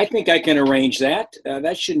 I think I can arrange that.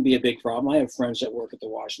 That shouldn't be a big problem. I have friends that work at the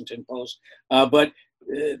Washington Post, but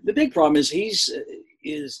the big problem is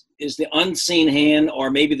is the unseen hand, or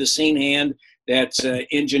maybe the seen hand, that's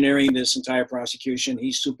engineering this entire prosecution.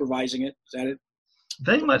 He's supervising it. Is that it?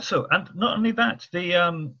 Very much so, and not only that,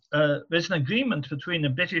 there's an agreement between the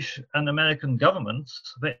British and American governments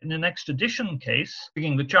that in an extradition case,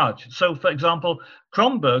 bringing the charge. So, for example,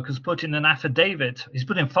 Kromberg has put in an affidavit. He's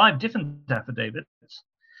put in 5 different affidavits.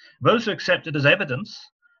 Those are accepted as evidence,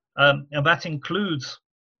 and that includes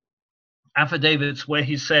affidavits where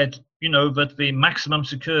he said, that the maximum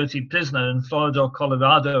security prisoner in Florida or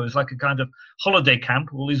Colorado is like a kind of holiday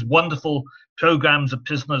camp, all these wonderful programs that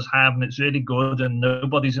prisoners have, and it's really good, and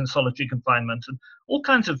nobody's in solitary confinement, and all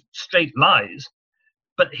kinds of straight lies.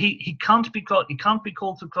 But he can't be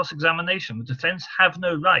called for cross-examination. The defense have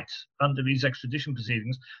no right under these extradition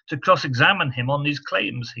proceedings to cross-examine him on these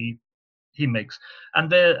claims he makes. And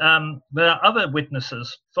there are other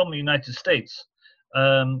witnesses from the United States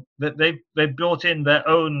that they've brought in their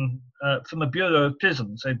own from the Bureau of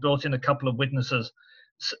Prisons. They brought in a couple of witnesses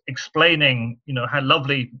explaining, how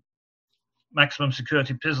lovely maximum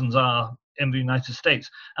security prisons are in the United States.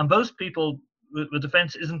 And those people, the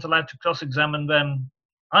defense isn't allowed to cross-examine them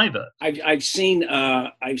either. I've seen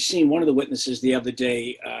one of the witnesses the other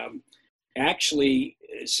day actually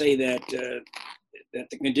say that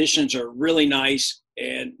the conditions are really nice,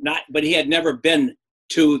 but he had never been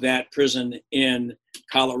to that prison in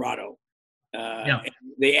Colorado. Yeah.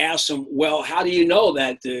 They asked him, well, how do you know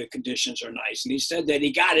that the conditions are nice? And he said that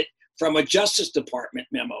he got it from a Justice Department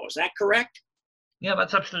memo. Is that correct? Yeah,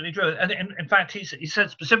 that's absolutely true. And in fact, he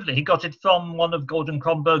said specifically he got it from one of Gordon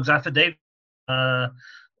Kromberg's affidavits. And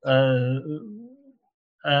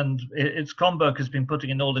it's Kromberg has been putting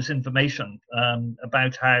in all this information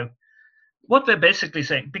about what they're basically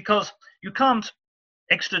saying, because you can't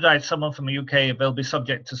extradite someone from the UK if they'll be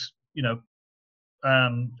subject to,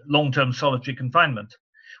 long-term solitary confinement,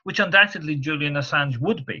 which undoubtedly Julian Assange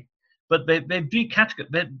would be. But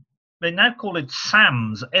they now call it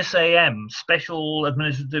SAMs, S-A-M, Special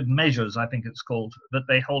Administrative Measures, I think it's called, that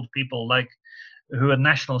they hold people like who are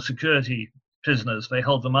national security prisoners. They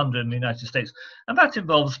hold them under in the United States. And that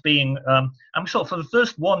involves being, for the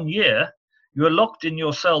first 1 year, you are locked in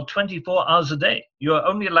your cell 24 hours a day. You are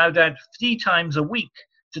only allowed out 3 times a week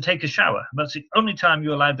to take a shower. That's the only time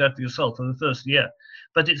you're allowed out of your cell for the first year.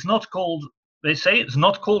 But it's not called, they say it's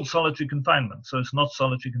not called solitary confinement, so it's not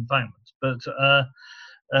solitary confinement. But,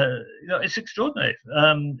 it's extraordinary.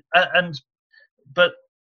 But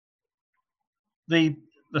the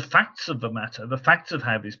facts of the matter, the facts of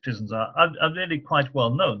how these prisons are really quite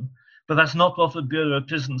well known. But that's not what the Bureau of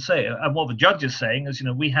Prisons say. And what the judge is saying is,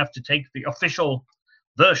 we have to take the official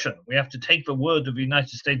version. We have to take the word of the United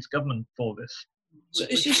States government for this. So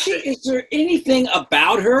is there anything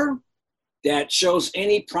about her that shows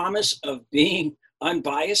any promise of being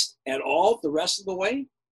unbiased at all the rest of the way?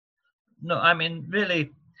 No, I mean,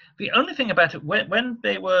 really, the only thing about it, when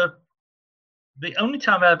they were, the only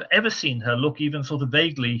time I've ever seen her look even sort of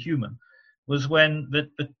vaguely human was when the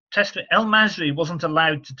testimony, El Masri wasn't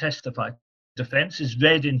allowed to testify. Defense is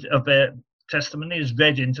read into, of their testimony is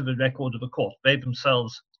read into the record of the court. They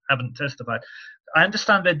themselves haven't testified. I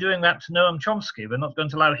understand they're doing that to Noam Chomsky. They're not going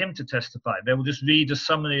to allow him to testify. They will just read a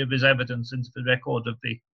summary of his evidence into the record of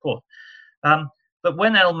the court. But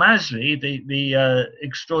when El Masri, the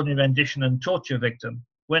extraordinary rendition and torture victim,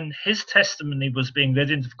 when his testimony was being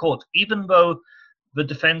read into the court, even though the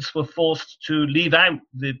defense were forced to leave out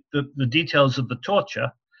the details of the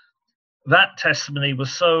torture, that testimony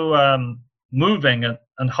was so moving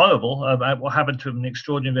and horrible about what happened to him in the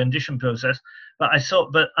extraordinary rendition process that I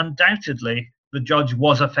thought that undoubtedly the judge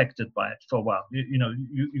was affected by it for a while.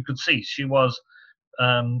 You could see she was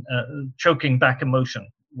choking back emotion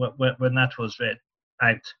when that was read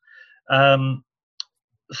out.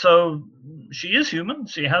 So she is human.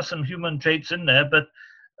 She has some human traits in there, but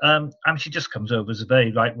she just comes over as a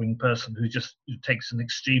very right-wing person who takes an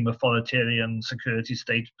extreme authoritarian security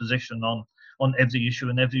state position on every issue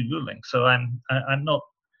and every ruling. So I'm not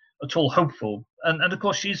at all hopeful. And of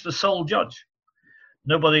course, she's the sole judge.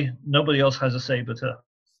 Nobody else has a say but her.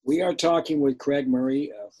 We are talking with Craig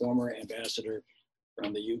Murray, former ambassador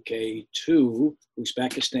from the UK to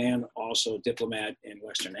Uzbekistan, also diplomat in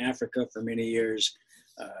Western Africa for many years.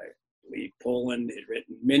 Poland, had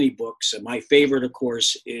written many books. My favorite, of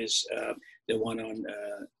course, is the one on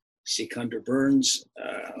Seconder Burns,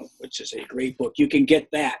 which is a great book. You can get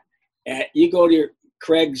that you go to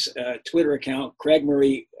Craig's Twitter account, Craig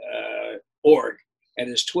Murray org, at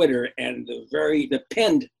his Twitter, and the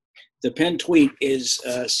pinned tweet is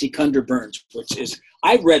Seconder Burns, which is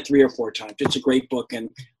I've read 3 or 4 times. It's a great book, and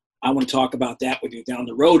I want to talk about that with you down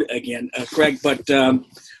the road again, Craig. But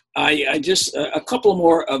I just a couple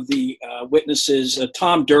more of the witnesses.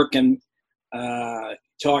 Tom Durkin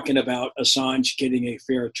talking about Assange getting a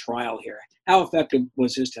fair trial here. How effective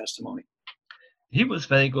was his testimony? He was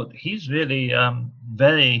very good. He's really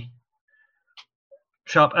very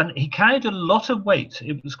sharp, and he carried a lot of weight.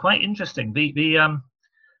 It was quite interesting. The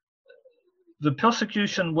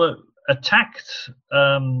prosecution attacked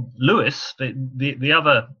Lewis, the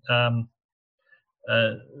other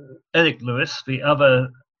Eric Lewis, the other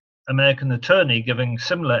American attorney giving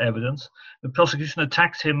similar evidence. The prosecution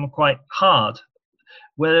attacked him quite hard,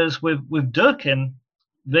 whereas with Durkin,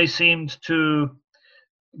 they seemed to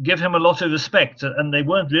give him a lot of respect, and they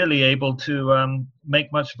weren't really able to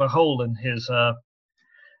make much of a hole in his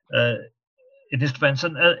defense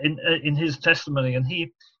and in his testimony. And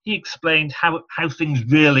he explained how things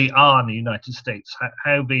really are in the United States,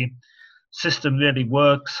 how the system really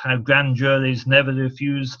works, how grand juries never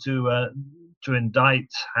refuse to indict,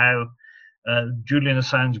 how Julian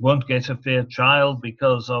Assange won't get a fair trial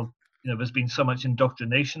because of there's been so much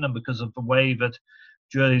indoctrination, and because of the way that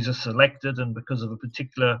juries are selected, and because of a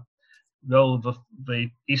particular role of the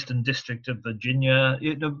Eastern District of Virginia.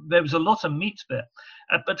 There was a lot of meat there.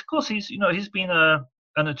 But of course, he's been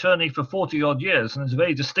an attorney for 40 odd years, and is a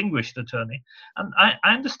very distinguished attorney. And I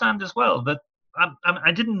understand as well that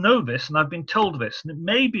I didn't know this, and I've been told this, and it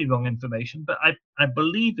may be wrong information, but I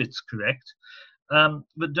believe it's correct.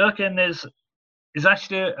 But Durkin is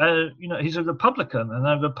actually, he's a Republican, and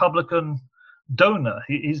a Republican donor.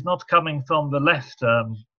 He's not coming from the left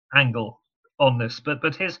angle on this,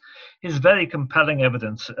 but his very compelling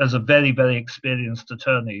evidence as a very, very experienced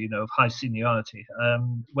attorney, of high seniority,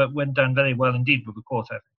 went down very well indeed with the court,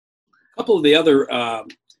 I think. A couple of the other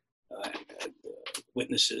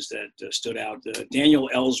witnesses that stood out, Daniel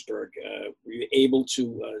Ellsberg, were you able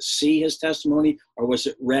to see his testimony, or was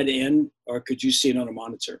it read in, or could you see it on a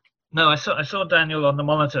monitor? No, I saw Daniel on the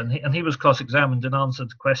monitor, and he was cross-examined and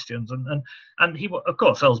answered questions, and he, of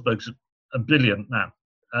course, Ellsberg's a brilliant man,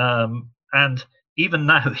 and even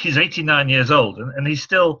now he's 89 years old, and he's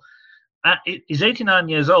still he's 89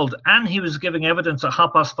 years old, and he was giving evidence at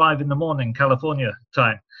 5:30 in the morning, California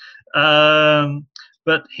time,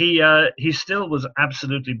 but he still was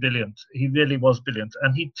absolutely brilliant. He really was brilliant,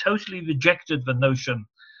 and he totally rejected the notion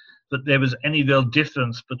that there was any real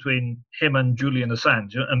difference between him and Julian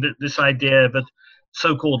Assange, and this idea that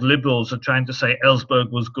so-called liberals are trying to say Ellsberg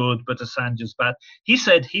was good, but Assange is bad. He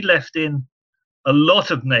said he left in a lot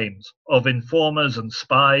of names of informers and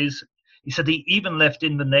spies. He said he even left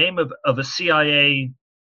in the name of a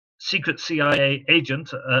secret CIA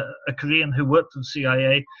agent, a Korean who worked for the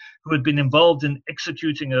CIA, who had been involved in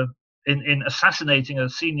in assassinating a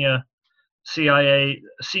senior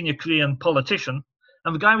Korean politician.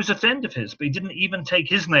 And the guy was a friend of his, but he didn't even take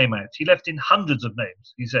his name out. He left in hundreds of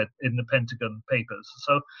names, he said, in the Pentagon Papers.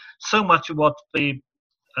 So much of what the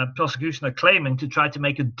prosecution are claiming to try to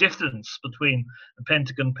make a difference between the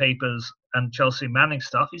Pentagon Papers and Chelsea Manning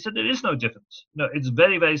stuff, he said there is no difference. No, it's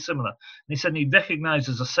very, very similar. And he said he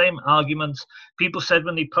recognizes the same arguments. People said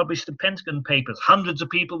when he published the Pentagon Papers, hundreds of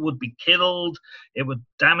people would be killed, it would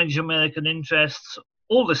damage American interests.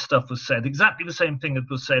 All this stuff was said, exactly the same thing that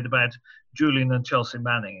was said about Julian and Chelsea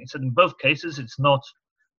Manning. He said in both cases it's not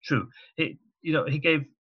true. He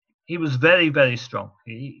was very, very strong.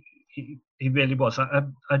 He really was. I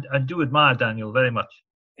do admire Daniel very much.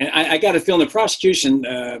 And I got a feeling the prosecution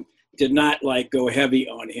did not go heavy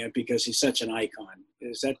on him because he's such an icon.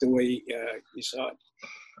 Is that the way you saw it?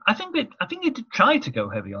 I think they did try to go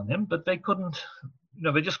heavy on him, but they couldn't.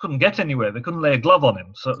 they just couldn't get anywhere. They couldn't lay a glove on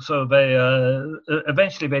him. So they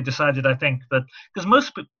eventually they decided, I think, that because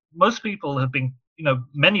most people have been,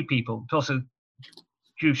 many people,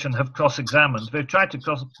 prosecution have cross-examined. They've tried to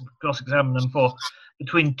cross-examine them for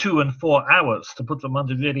between 2 and 4 hours to put them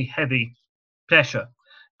under really heavy pressure.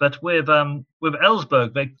 But with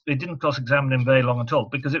Ellsberg, they didn't cross-examine him very long at all,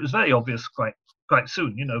 because it was very obvious quite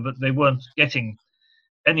soon, that they weren't getting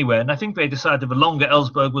anywhere. And I think they decided the longer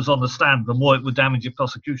Ellsberg was on the stand, the more it would damage your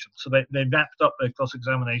prosecution. So they wrapped up their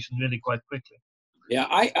cross-examination really quite quickly. Yeah,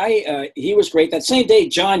 he was great. That same day,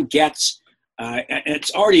 John Getz, and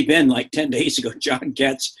it's already been like 10 days ago, John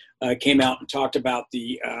Getz came out and talked about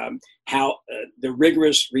the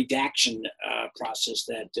rigorous redaction process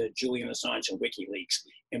that Julian Assange and WikiLeaks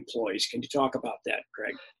employs. Can you talk about that,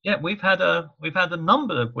 Craig? Yeah, we've had a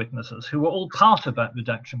number of witnesses who were all part of that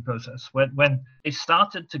redaction process. When it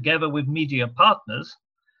started together with media partners,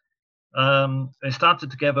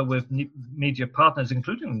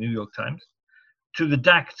 including the New York Times, to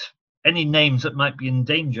redact any names that might be in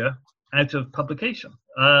danger out of publication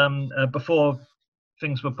before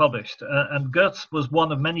things were published. And Gertz was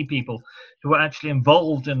one of many people who were actually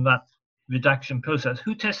involved in that redaction process,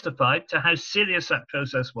 who testified to how serious that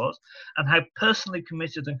process was and how personally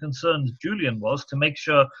committed and concerned Julian was to make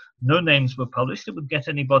sure no names were published that would get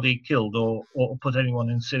anybody killed or put anyone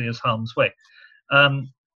in serious harm's way.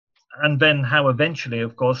 And then how eventually,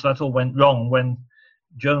 of course, that all went wrong when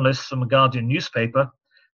journalists from the Guardian newspaper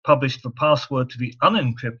published the password to the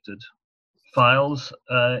unencrypted files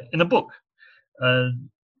in a book.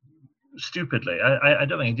 Stupidly. I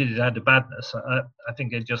don't think he did it out of badness. I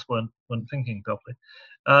think they just weren't thinking properly.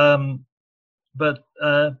 But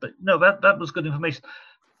no, that was good information.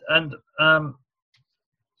 And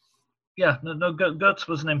Gertz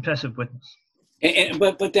was an impressive witness.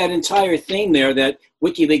 But that entire thing there, that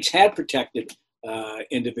WikiLeaks had protected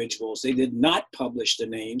individuals, they did not publish the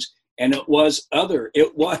names, and it was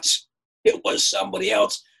somebody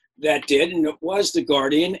else that did, and it was the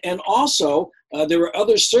Guardian, and also there were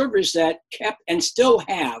other servers that kept and still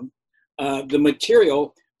have the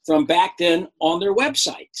material from back then on their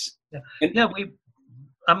websites.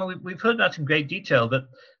 We've heard that in great detail, that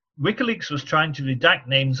WikiLeaks was trying to redact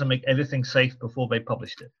names and make everything safe before they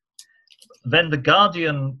published it. Then the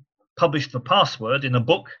Guardian published the password in a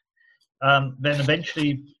book. Then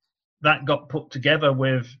eventually that got put together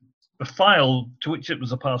with the file to which it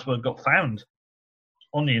was a password got found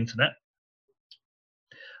on the internet.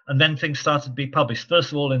 And then things started to be published,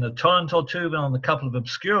 first of all in a torrent or two, then on a couple of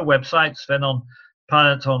obscure websites, then on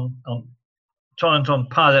torrent on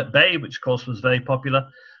Pirate Bay, which of course was very popular.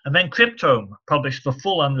 And then Cryptome published the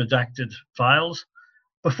full unredacted files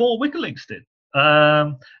before WikiLeaks did.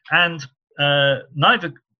 And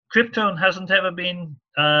neither Cryptome hasn't ever been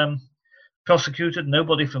prosecuted.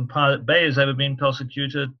 Nobody from Pirate Bay has ever been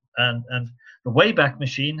prosecuted. And the Wayback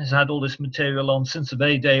Machine has had all this material on since the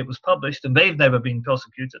very day it was published, and they've never been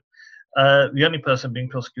prosecuted. The only person being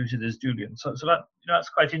prosecuted is Julian. So that's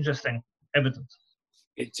quite interesting evidence.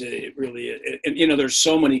 It really, there's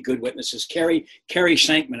so many good witnesses. Kerry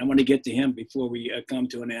Shankman, I want to get to him before we come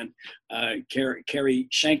to an end. Kerry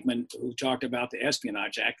Shankman, who talked about the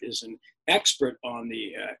Espionage Act, is an expert on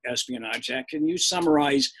the Espionage Act. Can you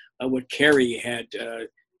summarize what Kerry had given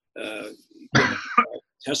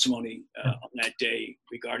testimony on that day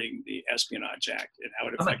regarding the Espionage Act and how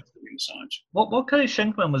it affected Julian Assange? What Kerry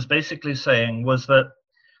Shankman was basically saying was that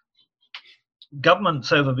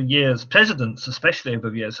governments over the years, presidents especially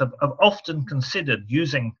over the years, have often considered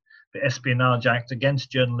using the Espionage Act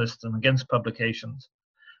against journalists and against publications,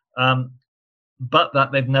 but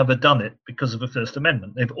that they've never done it because of the First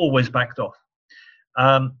Amendment. They've always backed off.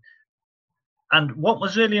 And what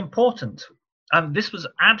was really important, and this was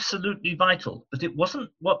absolutely vital, but it wasn't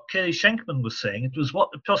what Kerry Shankman was saying, it was what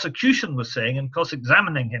the prosecution was saying and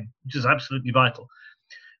cross-examining him, which is absolutely vital.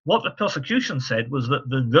 What the prosecution said was that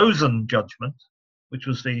the Rosen judgment, which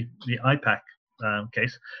was the IPAC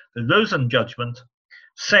case, the Rosen judgment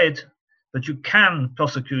said that you can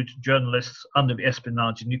prosecute journalists under the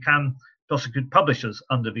Espionage and you can prosecute publishers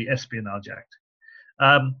under the Espionage Act.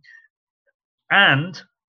 And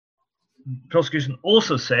prosecution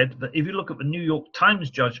also said that if you look at the New York Times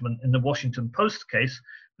judgment in the Washington Post case,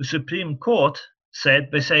 the Supreme Court said,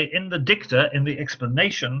 they say in the dicta, in the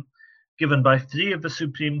explanation given by 3 of the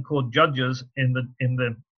Supreme Court judges in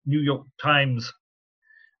the New York Times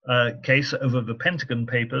case over the Pentagon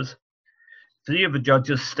Papers, 3 of the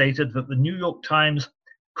judges stated that the New York Times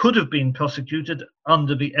could have been prosecuted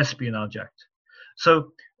under the Espionage Act.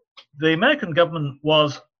 So the American government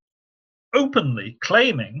was openly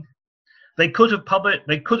claiming They could have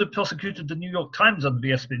prosecuted the New York Times under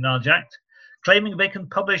the Espionage Act, claiming they can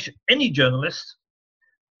publish any journalist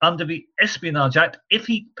under the Espionage Act if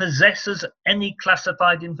he possesses any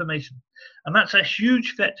classified information. And that's a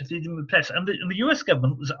huge threat to freedom of the press. And the US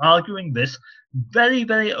government was arguing this very,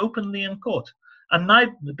 very openly in court. And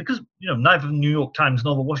because neither the New York Times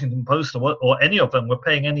nor the Washington Post or any of them were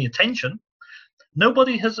paying any attention,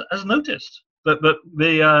 nobody has noticed. But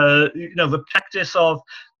the practice of,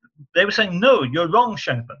 they were saying, no, you're wrong,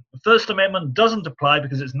 Shankman. The First Amendment doesn't apply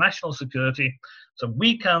because it's national security. So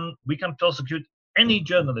we can prosecute any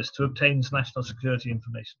journalist who obtains national security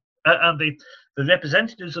information. And the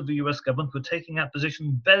representatives of the US government were taking that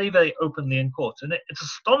position very, very openly in court. And it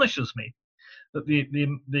astonishes me that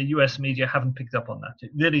the US media haven't picked up on that.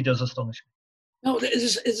 It really does astonish me. No,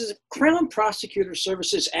 is the Crown Prosecutor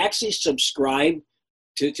Services actually subscribe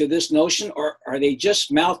to this notion, or are they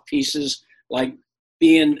just mouthpieces, like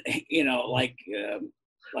being,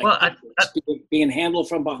 being handled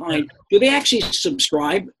from behind? Do they actually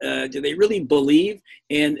subscribe? Do they really believe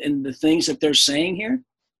in the things that they're saying here?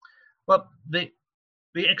 Well, the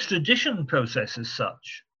extradition process is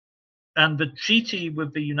such, and the treaty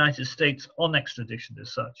with the United States on extradition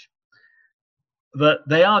is such, that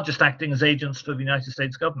they are just acting as agents for the United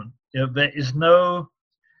States government. There is no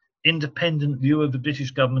independent view of the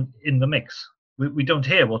British government in the mix. We don't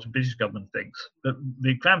hear what the British government thinks. But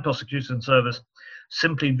the Crown Prosecution Service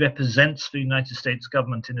simply represents the United States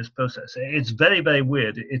government in this process. It's very, very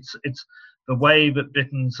weird. It's the way that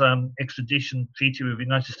Britain's extradition treaty with the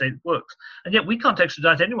United States works. And yet we can't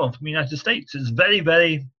extradite anyone from the United States. It's very,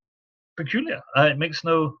 very peculiar. It makes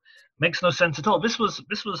no sense at all. This was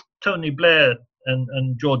Tony Blair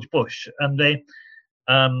and George Bush, and they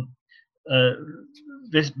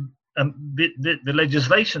the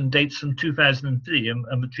legislation dates from 2003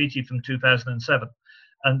 and the treaty from 2007,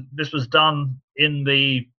 and this was done in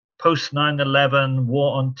the post 9/11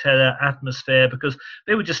 war on terror atmosphere, because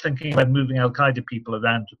they were just thinking about moving Al-Qaeda people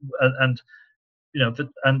around, and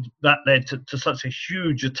that led to such a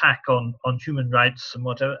huge attack on human rights and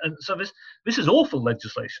whatever. And so this is awful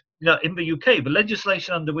legislation. In the UK, the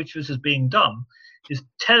legislation under which this is being done is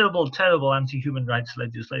terrible, terrible anti-human rights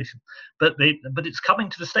legislation. But it's coming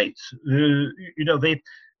to the States. The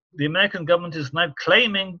American government is now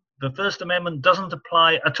claiming the First Amendment doesn't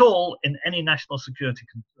apply at all in any national security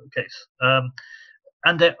case,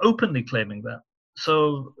 and they're openly claiming that.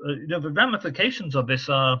 So the ramifications of this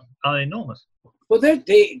are enormous. Well,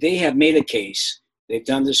 they have made a case. They've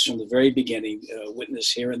done this from the very beginning,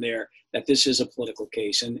 witness here and there, that this is a political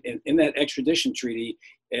case. And in that extradition treaty,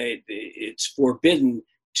 it's forbidden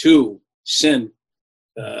to send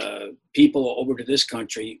people over to this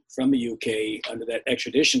country from the UK under that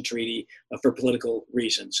extradition treaty for political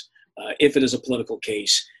reasons, if it is a political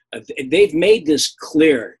case. They've made this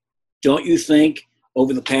clear, don't you think,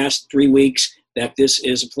 over the past 3 weeks, that this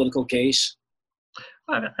is a political case?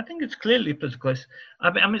 I think it's clearly a political case. I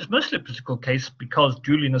mean, it's mostly a political case because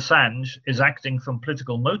Julian Assange is acting from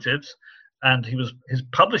political motives, and his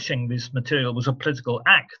publishing this material was a political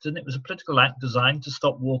act, and it was a political act designed to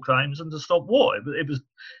stop war crimes and to stop war. It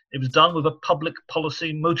was done with a public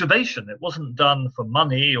policy motivation. It wasn't done for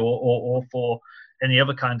money or for any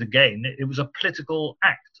other kind of gain. It was a political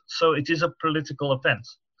act, so it is a political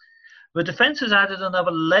offence. The defence has added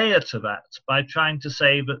another layer to that by trying to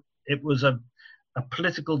say that it was a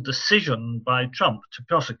political decision by Trump to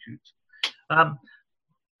prosecute. And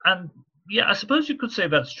yeah, I suppose you could say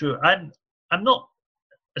that's true. I'm not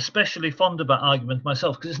especially fond of that argument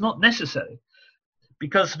myself, because it's not necessary.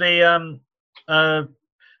 Because the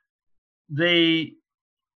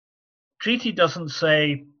treaty doesn't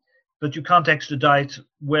say that you can't extradite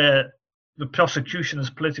where the prosecution is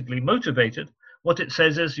politically motivated. What it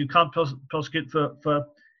says is you can't prosecute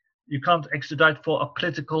you can't extradite for a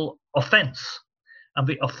political offence. And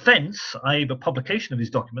the offence, i.e. the publication of these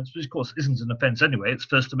documents, which of course isn't an offence anyway, it's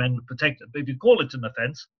First Amendment protected, but if you call it an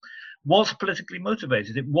offence, was politically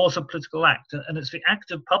motivated. It was a political act, and it's the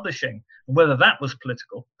act of publishing, and whether that was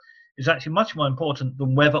political, is actually much more important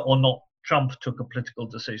than whether or not Trump took a political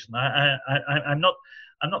decision. I'm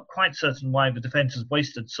not quite certain why the defence has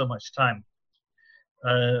wasted so much time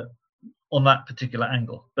on that particular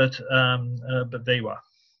angle, but there you are.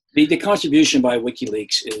 The contribution by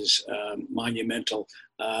WikiLeaks is monumental.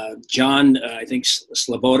 John, I think,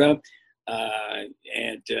 Sloboda,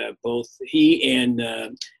 and both he and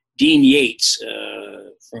Dean Yates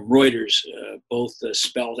from Reuters both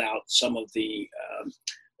spelled out some of the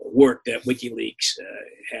work that WikiLeaks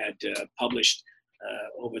had published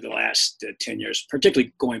over the last 10 years,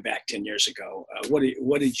 particularly going back 10 years ago.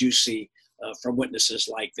 What did you see from witnesses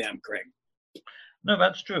like them, Craig? No,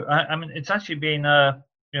 that's true. I mean, it's actually been a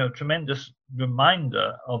tremendous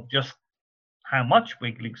reminder of just how much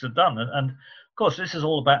WikiLeaks have done. And of course, this is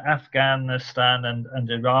all about Afghanistan and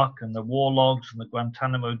Iraq and the war logs and the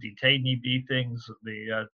Guantanamo detainee briefings,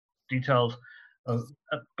 the details.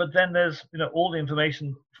 But then there's all the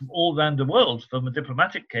information from all around the world, from the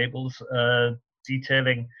diplomatic cables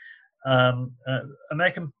detailing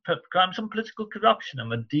American crimes and political corruption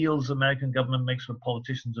and the deals the American government makes with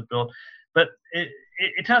politicians abroad. But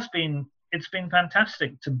it's been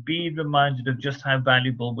fantastic to be reminded of just how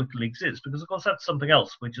valuable WikiLeaks is, because of course that's something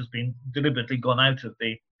else which has been deliberately gone out of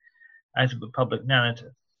the public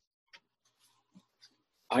narrative.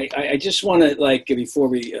 I just want to, like, before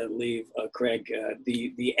we leave, Craig,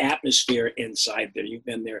 the atmosphere inside there. You've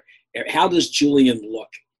been there. How does Julian look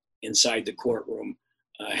inside the courtroom?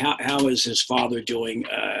 How is his father doing?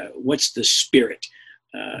 What's the spirit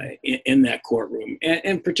in that courtroom?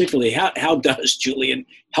 And particularly, how does Julian,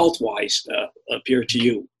 health-wise, appear to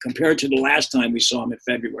you compared to the last time we saw him in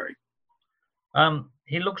February?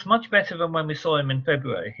 He looks much better than when we saw him in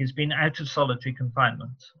February. He's been out of solitary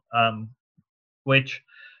confinement, which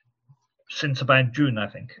since about June, I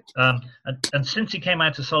think. And since he came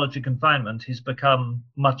out of solitary confinement, he's become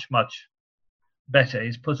much, much better.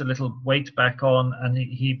 He's put a little weight back on, and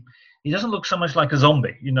he doesn't look so much like a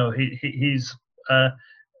zombie. He's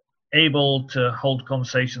able to hold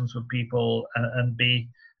conversations with people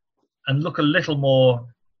and look a little more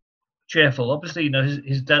cheerful. Obviously,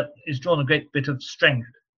 he's drawn a great deal of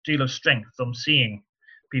strength from seeing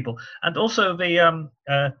people, and also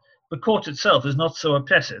the court itself is not so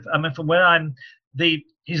oppressive. I mean, from where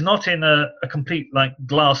he's not in a complete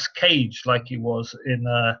glass cage like he was in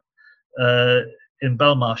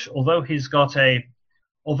Belmarsh. Although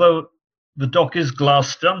the dock is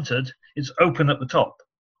glass fronted, it's open at the top.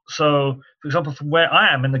 So, for example, from where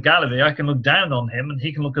I am in the gallery, I can look down on him and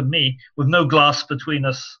he can look at me with no glass between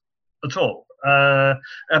us at all.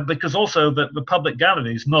 Because also the public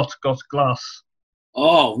gallery's not got glass.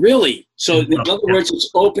 Oh, really? So, in other words, it's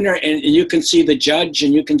opener, and you can see the judge,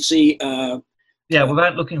 and you can see...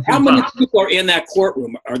 without looking for how many people are in that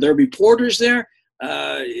courtroom? Are there reporters there?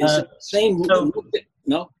 Is it the same?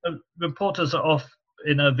 No? Reporters are off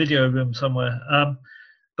in a video room somewhere.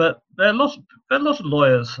 But there are lots of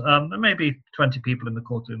lawyers. There may be 20 people in the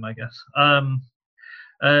courtroom, I guess. And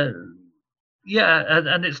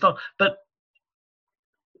it's not... But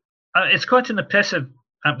it's quite an oppressive...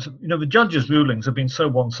 the judges' rulings have been so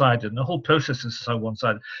one-sided, and the whole process is so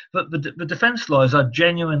one-sided. But the defense lawyers are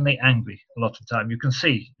genuinely angry a lot of the time. You can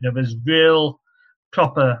see, there's real,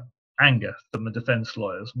 proper anger from the defense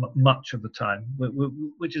lawyers much of the time,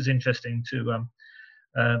 which is interesting to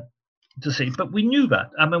see. But we knew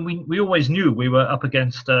that. I mean, we always knew we were up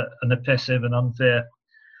against an oppressive and unfair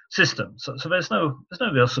system. So there's no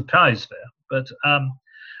real surprise there. But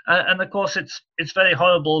and of course, it's very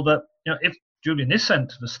horrible that if Julian is sent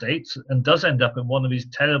to the States and does end up in one of these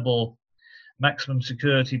terrible maximum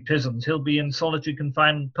security prisons, he'll be in solitary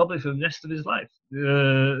confinement probably for the rest of his life.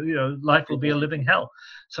 Life will be a living hell.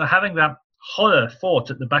 So having that horror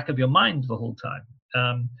thought at the back of your mind the whole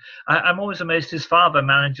time. I'm always amazed his father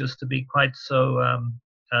manages to be quite so,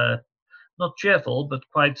 not cheerful, but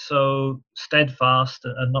quite so steadfast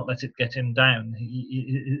and not let it get him down.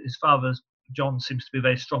 His father, John, seems to be a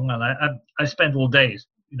very strong man. I spend all day,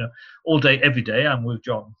 every day I'm with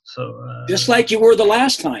John. So just like you were the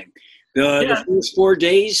last time. The first 4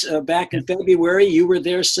 days back in February, you were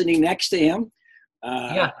there sitting next to him.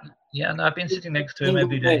 And I've been sitting next to him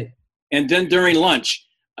every day. And then during lunch,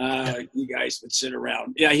 you guys would sit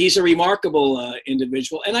around. Yeah, he's a remarkable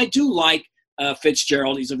individual. And I do like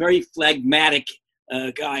Fitzgerald. He's a very phlegmatic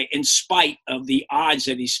guy. In spite of the odds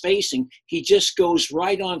that he's facing, he just goes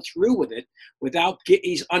right on through with it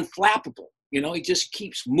he's unflappable. He just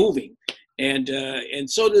keeps moving. And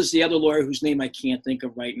so does the other lawyer whose name I can't think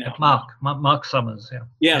of right now. Mark Summers, yeah.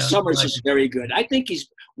 Yeah, Summers is very good. I think he's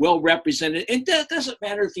well represented. And that doesn't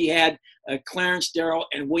matter if he had Clarence Darrow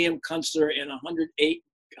and William Kunstler and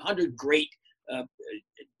 100 great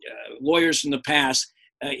lawyers from the past.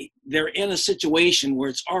 They're in a situation where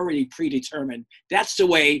it's already predetermined. That's the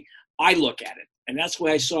way I look at it. And that's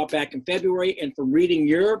why I saw it back in February. And from reading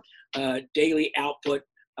your daily output,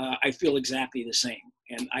 I feel exactly the same.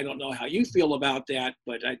 And I don't know how you feel about that,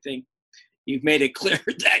 but I think you've made it clear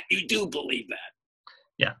that you do believe that.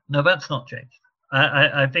 Yeah, no, that's not changed.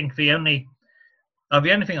 I think the only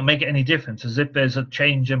thing that make it any difference is if there's a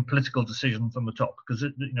change in political decision from the top, because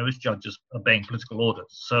his judges obeying political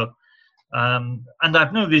orders. So And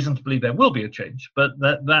I've no reason to believe there will be a change, but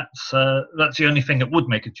that's the only thing that would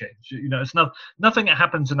make a change. It's nothing that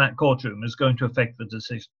happens in that courtroom is going to affect the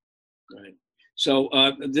decision. Right. So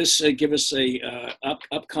this give us a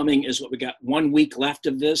upcoming is what we got 1 week left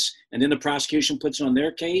of this, and then the prosecution puts on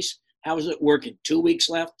their case. How is it working? 2 weeks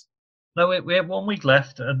left? No, we have 1 week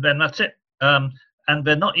left, and then that's it. And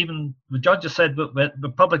they're not even, the judge has said that the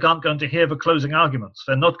public aren't going to hear the closing arguments.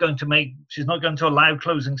 She's not going to allow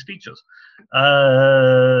closing speeches.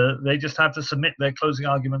 They just have to submit their closing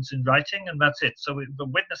arguments in writing, and that's it. So the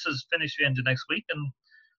witnesses finish the end of next week, and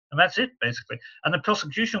that's it, basically. And the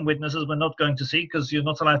prosecution witnesses we're not going to see because you're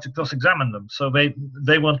not allowed to cross-examine them. So they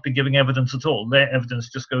won't be giving evidence at all. Their evidence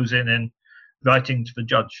just goes in writing to the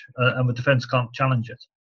judge, and the defense can't challenge it.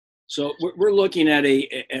 So we're looking at a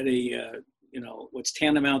what's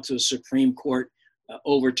tantamount to a Supreme Court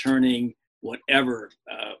overturning whatever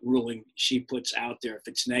ruling she puts out there. If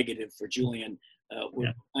it's negative for Julian,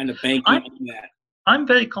 we're kind of banking on that. I'm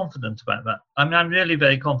very confident about that. I mean, I'm really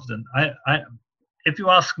very confident. If you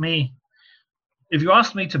ask me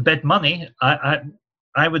to bet money,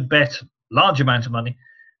 I would bet large amount of money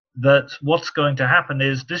that what's going to happen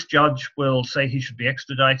is this judge will say he should be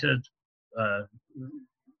extradited,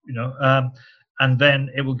 and then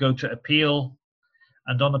it will go to appeal,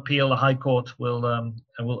 and on appeal the High Court will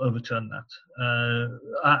overturn that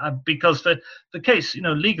because the case,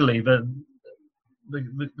 legally the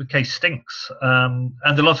case stinks, and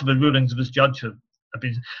a lot of the rulings of this judge have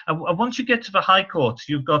been. And once you get to the High Court,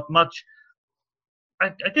 you've got much. I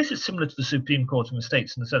guess it's similar to the Supreme Court in the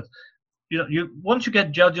States in the sense, once you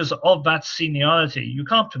get judges of that seniority, you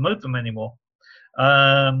can't promote them anymore.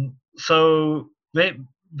 So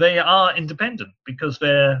they are independent because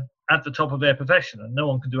they're at the top of their profession, and no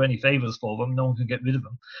one can do any favors for them. No one can get rid of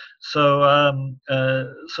them. So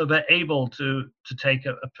so they're able to take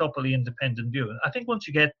a properly independent view. And I think once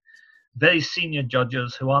you get very senior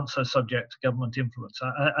judges who aren't so subject to government influence,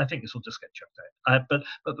 I think this will just get chucked out.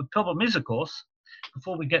 But the problem is, of course,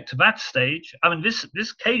 before we get to that stage, I mean,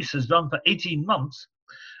 this case has run for 18 months,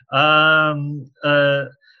 and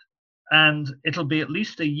it'll be at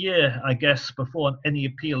least a year, I guess, before any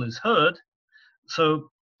appeal is heard.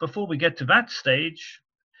 So before we get to that stage,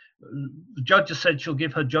 the judge has said she'll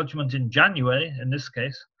give her judgment in January, in this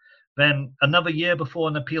case, then another year before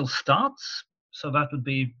an appeal starts. So that would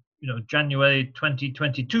be, January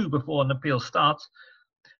 2022 before an appeal starts.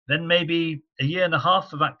 Then maybe a year and a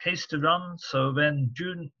half for that case to run. So then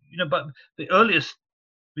June, but the earliest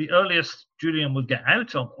Julian would get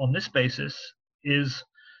out on this basis is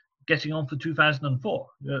getting on for 2004.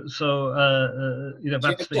 That's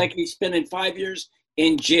like he's spending 5 years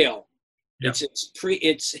in jail. Yeah. It's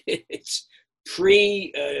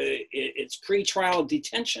pre-trial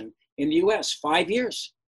detention in the U.S. 5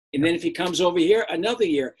 years, and then if he comes over here, another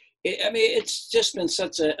year. It's just been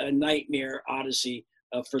such a nightmare odyssey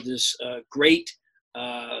for this great,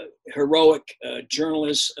 heroic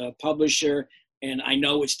journalist, publisher. And I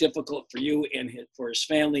know it's difficult for you and for his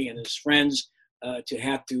family and his friends to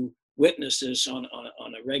have to witness this on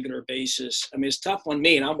a regular basis. I mean, it's tough on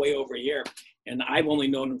me, and I'm way over here. And I've only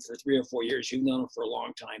known him for 3 or 4 years. You've known him for a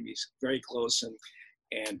long time. He's very close.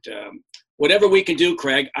 And whatever we can do,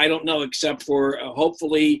 Craig, I don't know, except for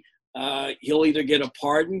hopefully he'll either get a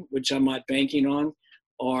pardon, which I'm not banking on,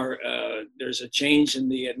 or there's a change in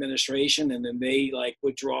the administration, and then they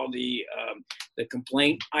withdraw the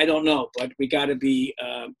complaint. I don't know, but we got to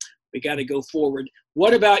go forward.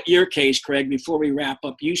 What about your case, Craig? Before we wrap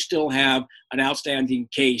up, you still have an outstanding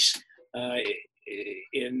case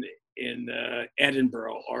in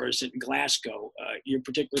Edinburgh, or is it Glasgow? Your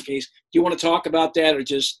particular case. Do you want to talk about that, or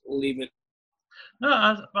just leave it? No,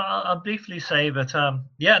 I'll briefly say that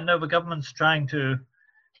the government's trying to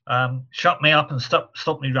shut me up and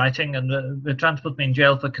stop me writing, and they're trying to put me in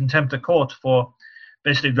jail for contempt of court for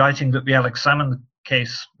basically writing that the Alex Salmond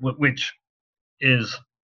case, which is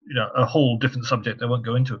a whole different subject I won't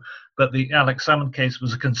go into, but the Alex Salmond case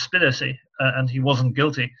was a conspiracy, and he wasn't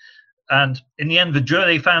guilty. And in the end, the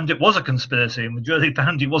jury found it was a conspiracy, and the jury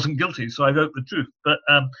found he wasn't guilty. So I wrote the truth. But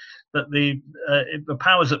the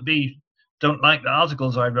powers that be don't like the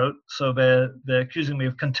articles I wrote, so they're accusing me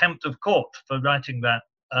of contempt of court for writing that,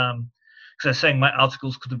 because they're saying my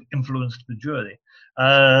articles could have influenced the jury.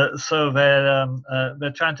 So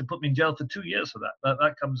they're trying to put me in jail for 2 years for that.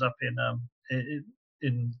 That comes up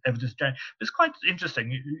in evidence change. It's quite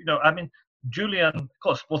interesting. Julian, of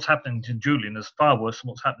course, what's happening to Julian is far worse than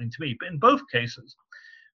what's happening to me. But in both cases,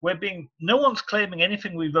 no one's claiming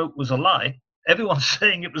anything we wrote was a lie. everyone's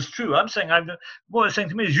saying it was true. I'm saying, what they're saying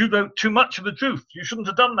to me is, you wrote too much of the truth. You shouldn't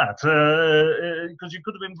have done that because you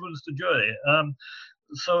could have influenced the jury.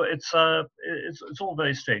 So it's all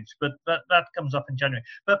very strange. But that comes up in January.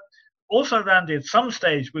 But also, Randy, at some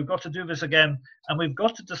stage we've got to do this again, and we've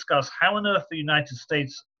got to discuss how on earth the United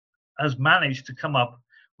States has managed to come up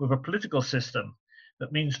with a political system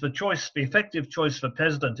that means the effective choice for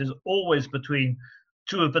president is always between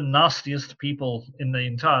two of the nastiest people in the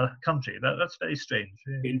entire country. That's very strange.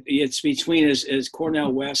 It's between, as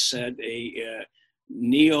Cornel West said, a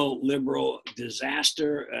neoliberal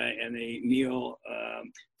disaster and a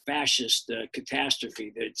neo-fascist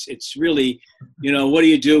catastrophe. It's really, what do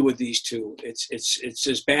you do with these two? It's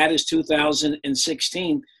as bad as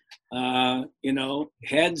 2016.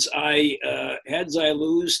 Heads I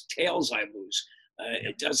lose, tails I lose.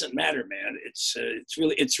 It doesn't matter, man. It's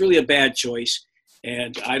really a bad choice,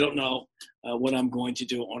 and I don't know what I'm going to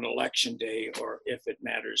do on election day or if it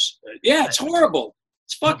matters. Yeah, it's horrible.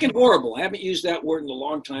 It's fucking horrible. I haven't used that word in a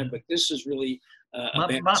long time, but this is really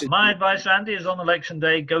my advice, Randy, is on election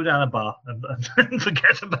day, go down a bar and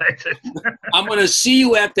forget about it. I'm going to see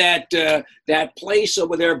you at that place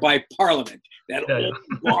over there by Parliament, that old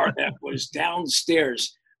bar that was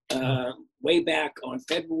downstairs way back on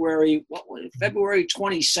February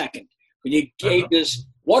 22nd, when you gave this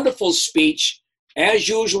wonderful speech, as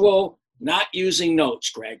usual, not using notes,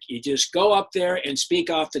 Greg. You just go up there and speak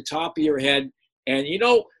off the top of your head. And,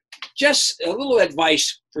 just a little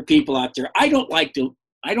advice for people out there. I've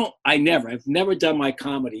never done my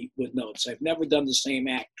comedy with notes. I've never done the same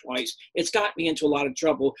act twice. It's got me into a lot of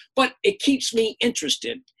trouble, but it keeps me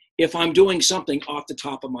interested if I'm doing something off the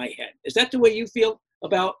top of my head. Is that the way you feel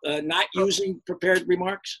about not using prepared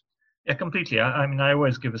remarks? Yeah, completely. I mean, I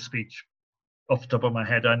always give a speech off the top of my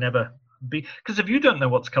head. I never because if you don't know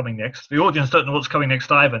what's coming next, the audience don't know what's coming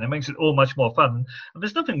next either, and it makes it all much more fun. And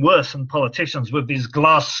there's nothing worse than politicians with these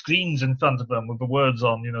glass screens in front of them with the words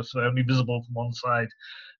on, so only visible from one side,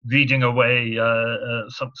 reading away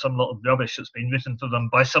some lot of rubbish that's been written for them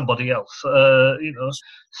by somebody else.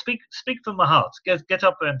 Speak from the heart. Get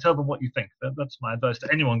up there and tell them what you think. That's my advice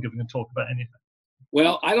to anyone giving a talk about anything.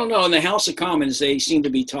 Well, I don't know. In the House of Commons, they seem to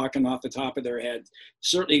be talking off the top of their head.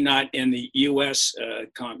 Certainly not in the U.S.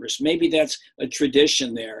 Congress. Maybe that's a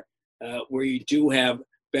tradition there, where you do have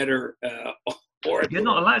better. You're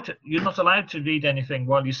not allowed to read anything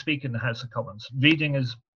while you speak in the House of Commons. Reading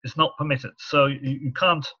is not permitted. So you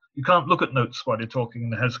can't look at notes while you're talking in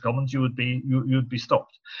the House of Commons. You would be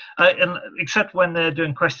stopped, and except when they're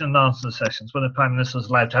doing question and answer sessions, when the Prime Minister is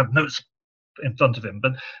allowed to have notes in front of him,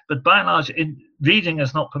 but by and large, reading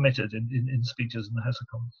is not permitted in speeches in the House of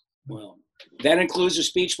Commons. Well, that includes a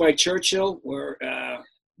speech by Churchill, where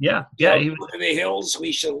he to the hills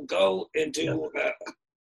we shall go into.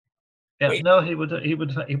 He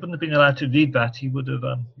wouldn't have been allowed to read that. He would have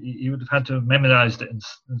had to have memorized it and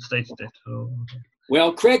stated it.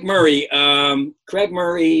 Well, Craig Murray,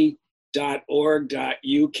 craigmurray.org.uk,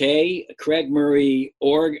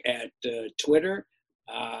 craigmurray.org at Twitter.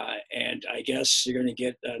 And I guess you're going to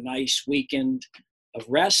get a nice weekend of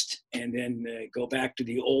rest and then go back to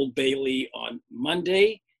the Old Bailey on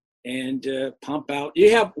Monday and pump out.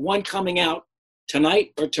 You have one coming out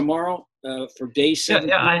tonight or tomorrow for day 7?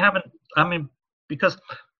 Yeah, I haven't. I mean, because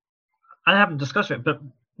I haven't discussed it, but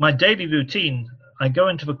my daily routine, I go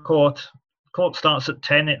into the court. Court starts at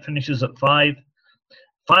 10, it finishes at 5.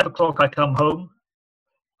 5 o'clock I come home.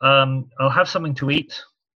 I'll have something to eat.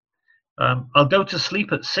 I'll go to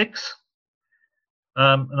sleep at 6,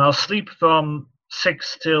 and I'll sleep from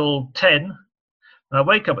 6 till 10. And I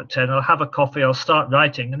wake up at 10, I'll have a coffee, I'll start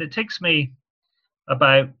writing, and it takes me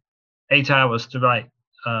about 8 hours to write.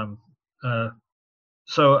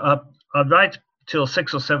 So I'll write till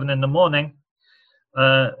 6 or 7 in the morning.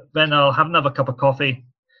 Then I'll have another cup of coffee.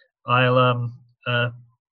 I'll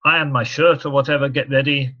iron my shirt or whatever, get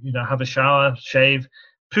ready, have a shower, shave,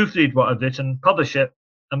 proofread what I've written, publish it,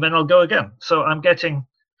 and then I'll go again. So I'm getting,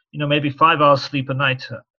 maybe 5 hours sleep a night,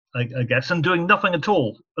 I guess, and doing nothing at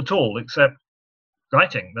all except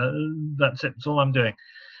writing. That's it. That's all I'm doing.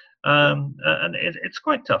 And it's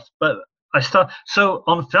quite tough. But I start. So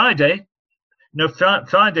on Friday,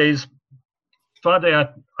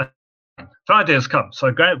 Friday has come. So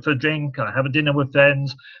I go out for a drink. I have a dinner with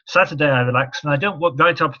friends. Saturday I relax, and I don't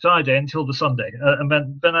write up Friday until the Sunday. And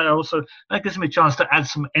then that gives me a chance to add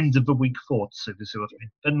some end of the week thoughts, if you see what I mean.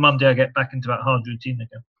 Then Monday I get back into that hard routine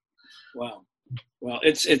again. Wow. Well,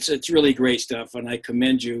 it's really great stuff, and I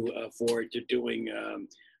commend you for it. You're doing.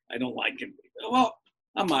 I don't like it. Well,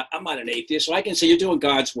 I'm not an atheist, so I can say you're doing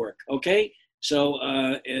God's work. Okay. So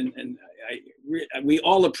and we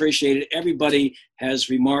all appreciate it. Everybody has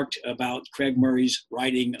remarked about Craig Murray's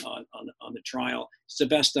writing on the trial. It's the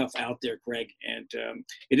best stuff out there, Craig. And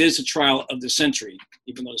it is a trial of the century,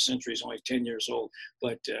 even though the century is only 10 years old,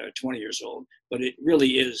 but 20 years old. But it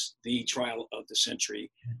really is the trial of the century.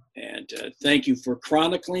 And thank you for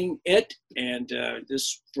chronicling it, and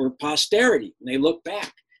this for posterity. When they look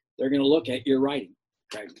back, they're going to look at your writing,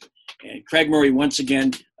 Craig. And Craig Murray, once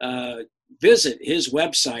again, visit his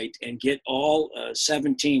website and get all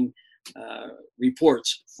 17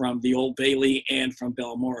 reports from the Old Bailey and from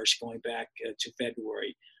Belmarsh going back to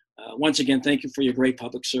February. Once again, thank you for your great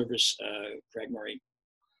public service, Craig Murray.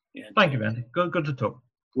 And, thank you, Andy. Good to talk.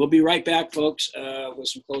 We'll be right back, folks, with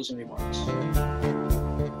some closing remarks.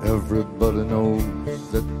 Everybody knows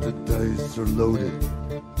that the dice are loaded.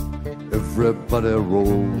 Everybody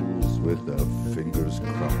rolls with their fingers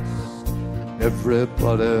crossed.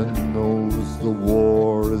 Everybody knows the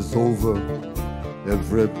war is over.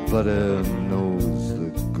 Everybody knows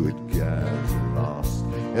the good guys lost.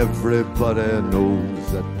 Everybody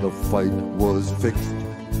knows that the fight was fixed.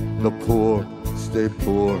 The poor stay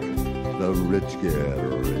poor, the rich get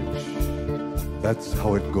rich. That's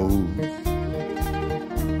how it goes.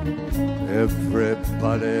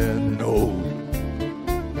 Everybody knows.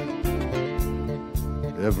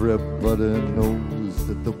 Everybody knows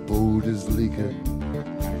that the boat is leaking.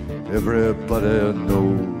 Everybody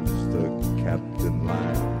knows the captain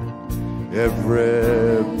lied.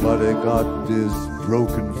 Everybody got this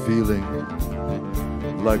broken feeling,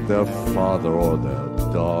 like their father or their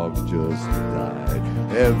dog just died.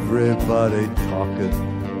 Everybody talking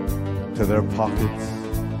to their pockets.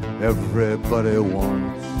 Everybody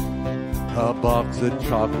wants a box of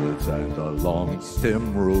chocolates and a long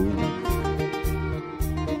stem rose.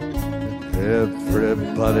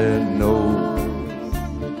 Everybody knows.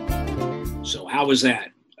 So how was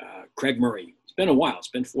that? Craig Murray. It's been a while. It's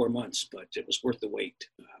been 4 months, but it was worth the wait.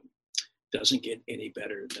 Doesn't get any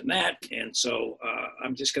better than that. And so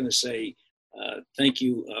I'm just going to say thank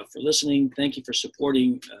you for listening. Thank you for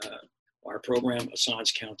supporting our program,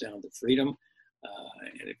 Assange Countdown to Freedom.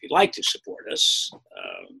 And if you'd like to support us,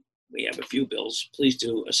 we have a few bills. Please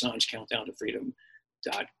do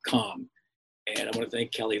AssangeCountdownToFreedom.com. And I want to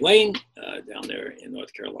thank Kelly Lane down there in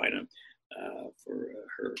North Carolina for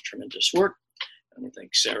her tremendous work. I want to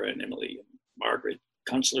thank Sarah and Emily and Margaret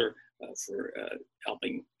Kunstler for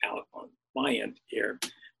helping out on my end here.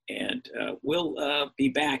 And we'll be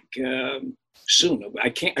back soon.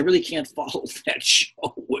 I really can't follow that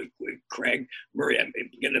show with Craig Murray. I'm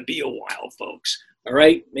going to be a while, folks. All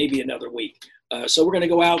right, maybe another week. So we're going to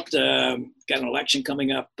go out, got an election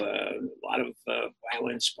coming up, a lot of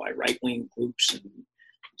violence by right-wing groups and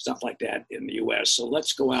stuff like that in the U.S. So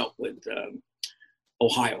let's go out with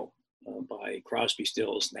Ohio by Crosby,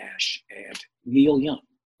 Stills, Nash, and Neil Young,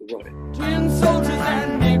 who wrote it. Twin soldiers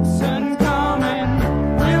and Nixon coming,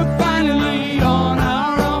 we're finally on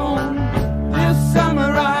our own. This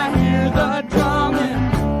summer I hear the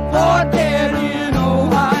drumming, 4 days.